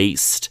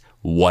embraced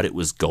what it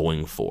was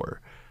going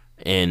for.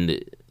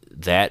 And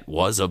that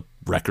was a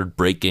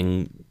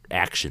record-breaking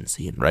action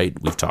scene, right?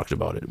 We've talked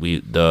about it.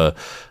 The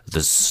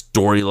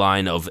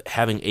storyline of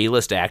having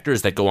A-list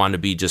actors that go on to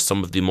be just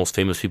some of the most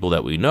famous people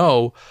that we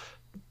know,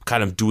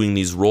 kind of doing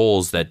these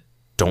roles that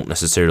don't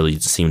necessarily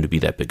seem to be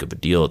that big of a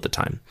deal at the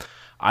time.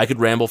 I could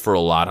ramble for a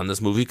lot on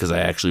this movie because I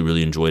actually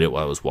really enjoyed it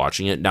while I was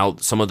watching it. Now,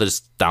 some of this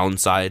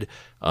downside,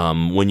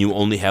 when you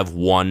only have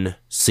one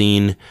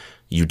scene,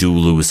 you do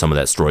lose some of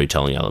that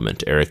storytelling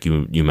element. Eric,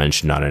 you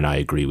mentioned that, and I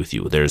agree with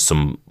you. There's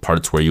some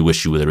parts where you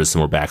wish there was some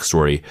more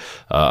backstory,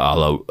 a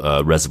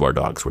la Reservoir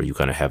Dogs, where you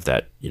kind of have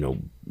that,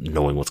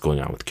 knowing what's going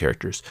on with the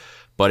characters.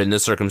 But in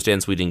this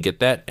circumstance, we didn't get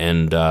that,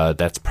 and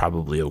that's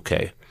probably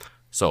okay.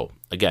 So,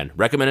 again,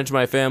 recommend it to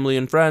my family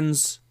and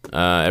friends.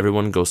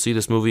 Everyone go see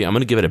this movie. I'm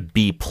going to give it a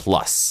B+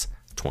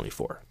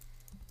 24.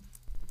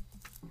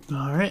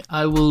 All right.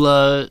 I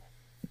will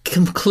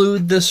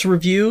conclude this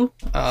review.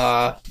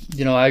 I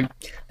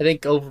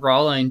think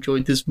overall I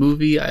enjoyed this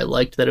movie. I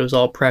liked that it was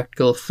all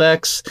practical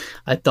effects.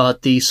 I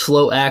thought the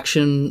slow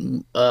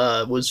action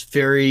was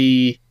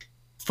very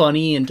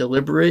funny and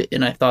deliberate,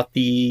 and I thought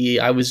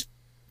I was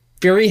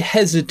very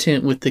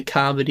hesitant with the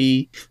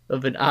comedy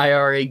of an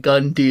IRA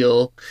gun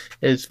deal,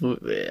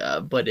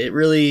 but it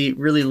really,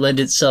 really lent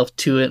itself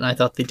to it, and I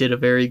thought they did a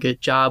very good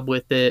job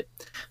with it.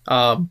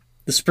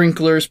 The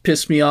sprinklers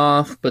piss me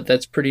off, but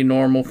that's pretty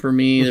normal for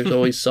me. There's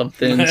always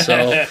something.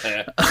 So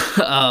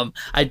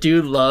I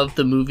do love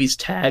the movie's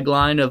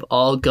tagline of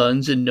all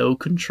guns and no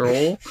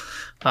control.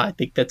 I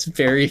think that's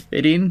very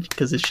fitting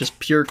because it's just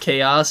pure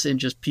chaos and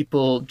just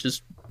people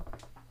just,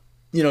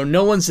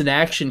 no one's an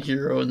action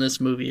hero in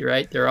this movie,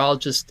 right? They're all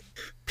just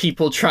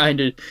people trying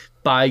to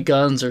buy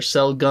guns or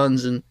sell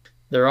guns, and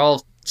they're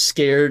all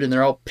scared and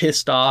they're all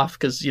pissed off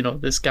because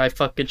this guy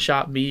fucking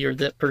shot me or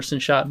that person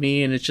shot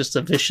me, and it's just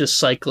a vicious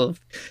cycle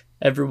of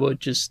everyone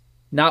just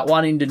not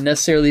wanting to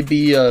necessarily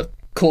be a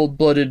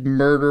cold-blooded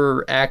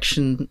murder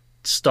action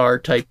star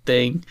type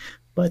thing,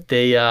 but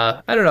they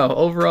I don't know,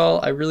 overall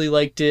I really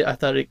liked it. I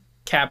thought it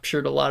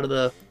captured a lot of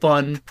the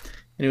fun,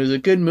 and it was a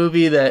good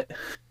movie that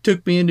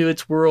took me into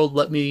its world,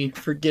 let me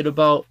forget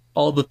about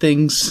all the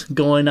things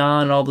going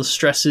on, all the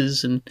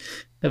stresses, and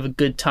have a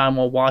good time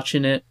while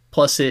watching it.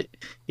 Plus, it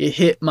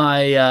hit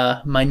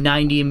my my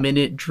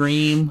 90-minute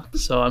dream,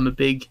 so I'm a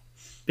big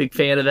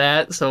fan of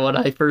that. So when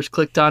I first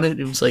clicked on it,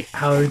 it was like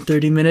hour and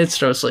 30 minutes.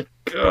 So I was like,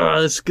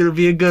 "Oh, this is gonna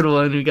be a good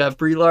one." We got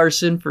Brie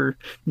Larson for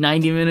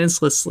 90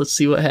 minutes. Let's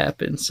see what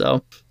happens.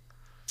 So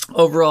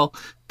overall,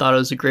 thought it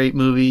was a great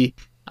movie.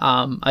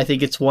 I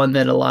think it's one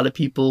that a lot of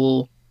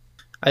people.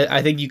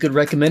 I think you could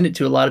recommend it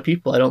to a lot of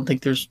people. I don't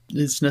think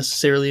it's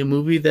necessarily a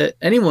movie that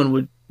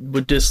anyone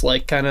would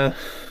dislike. Kind of,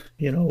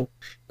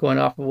 going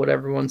off of what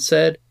everyone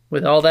said.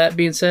 With all that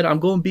being said,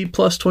 I'm going B+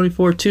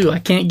 24 too. I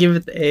can't give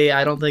it the A.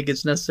 I don't think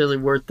it's necessarily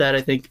worth that.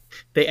 I think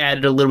they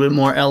added a little bit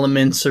more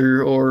elements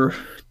or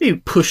maybe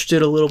pushed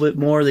it a little bit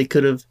more. They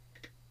could have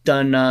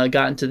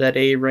gotten to that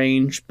A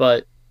range,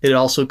 but it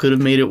also could have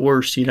made it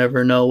worse. You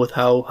never know with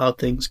how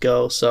things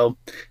go. So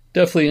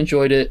definitely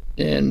enjoyed it.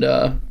 And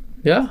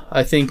yeah,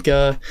 I think,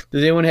 does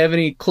anyone have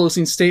any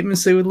closing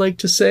statements they would like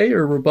to say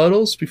or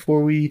rebuttals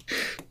before we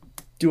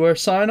do our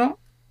sign off?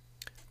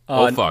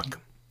 Oh, fuck.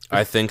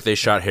 I think they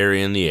shot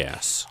Harry in the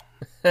ass.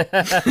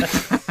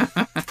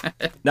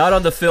 Not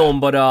on the film,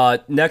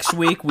 but next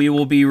week we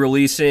will be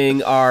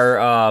releasing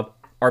our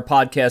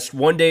podcast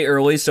one day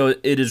early, so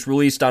it is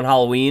released on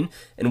Halloween,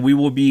 and we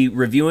will be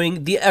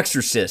reviewing The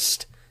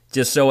Exorcist,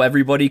 just so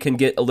everybody can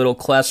get a little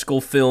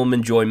classical film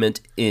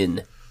enjoyment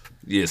in.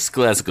 Yes,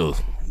 classical.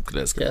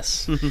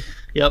 Yes.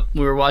 Yep,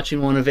 we were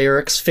watching one of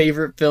Eric's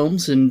favorite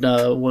films and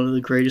one of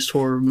the greatest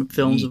horror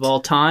films of all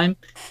time.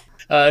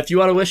 If you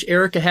want to wish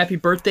Eric a happy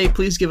birthday,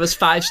 please give us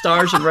 5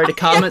 stars and write a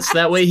comment so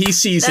that way he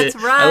sees it. That's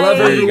right. I love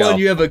There you everyone. go.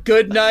 You have a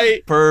good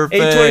night. Perfect.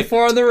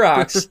 824 on the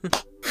rocks.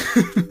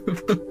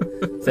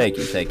 Thank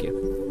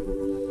you.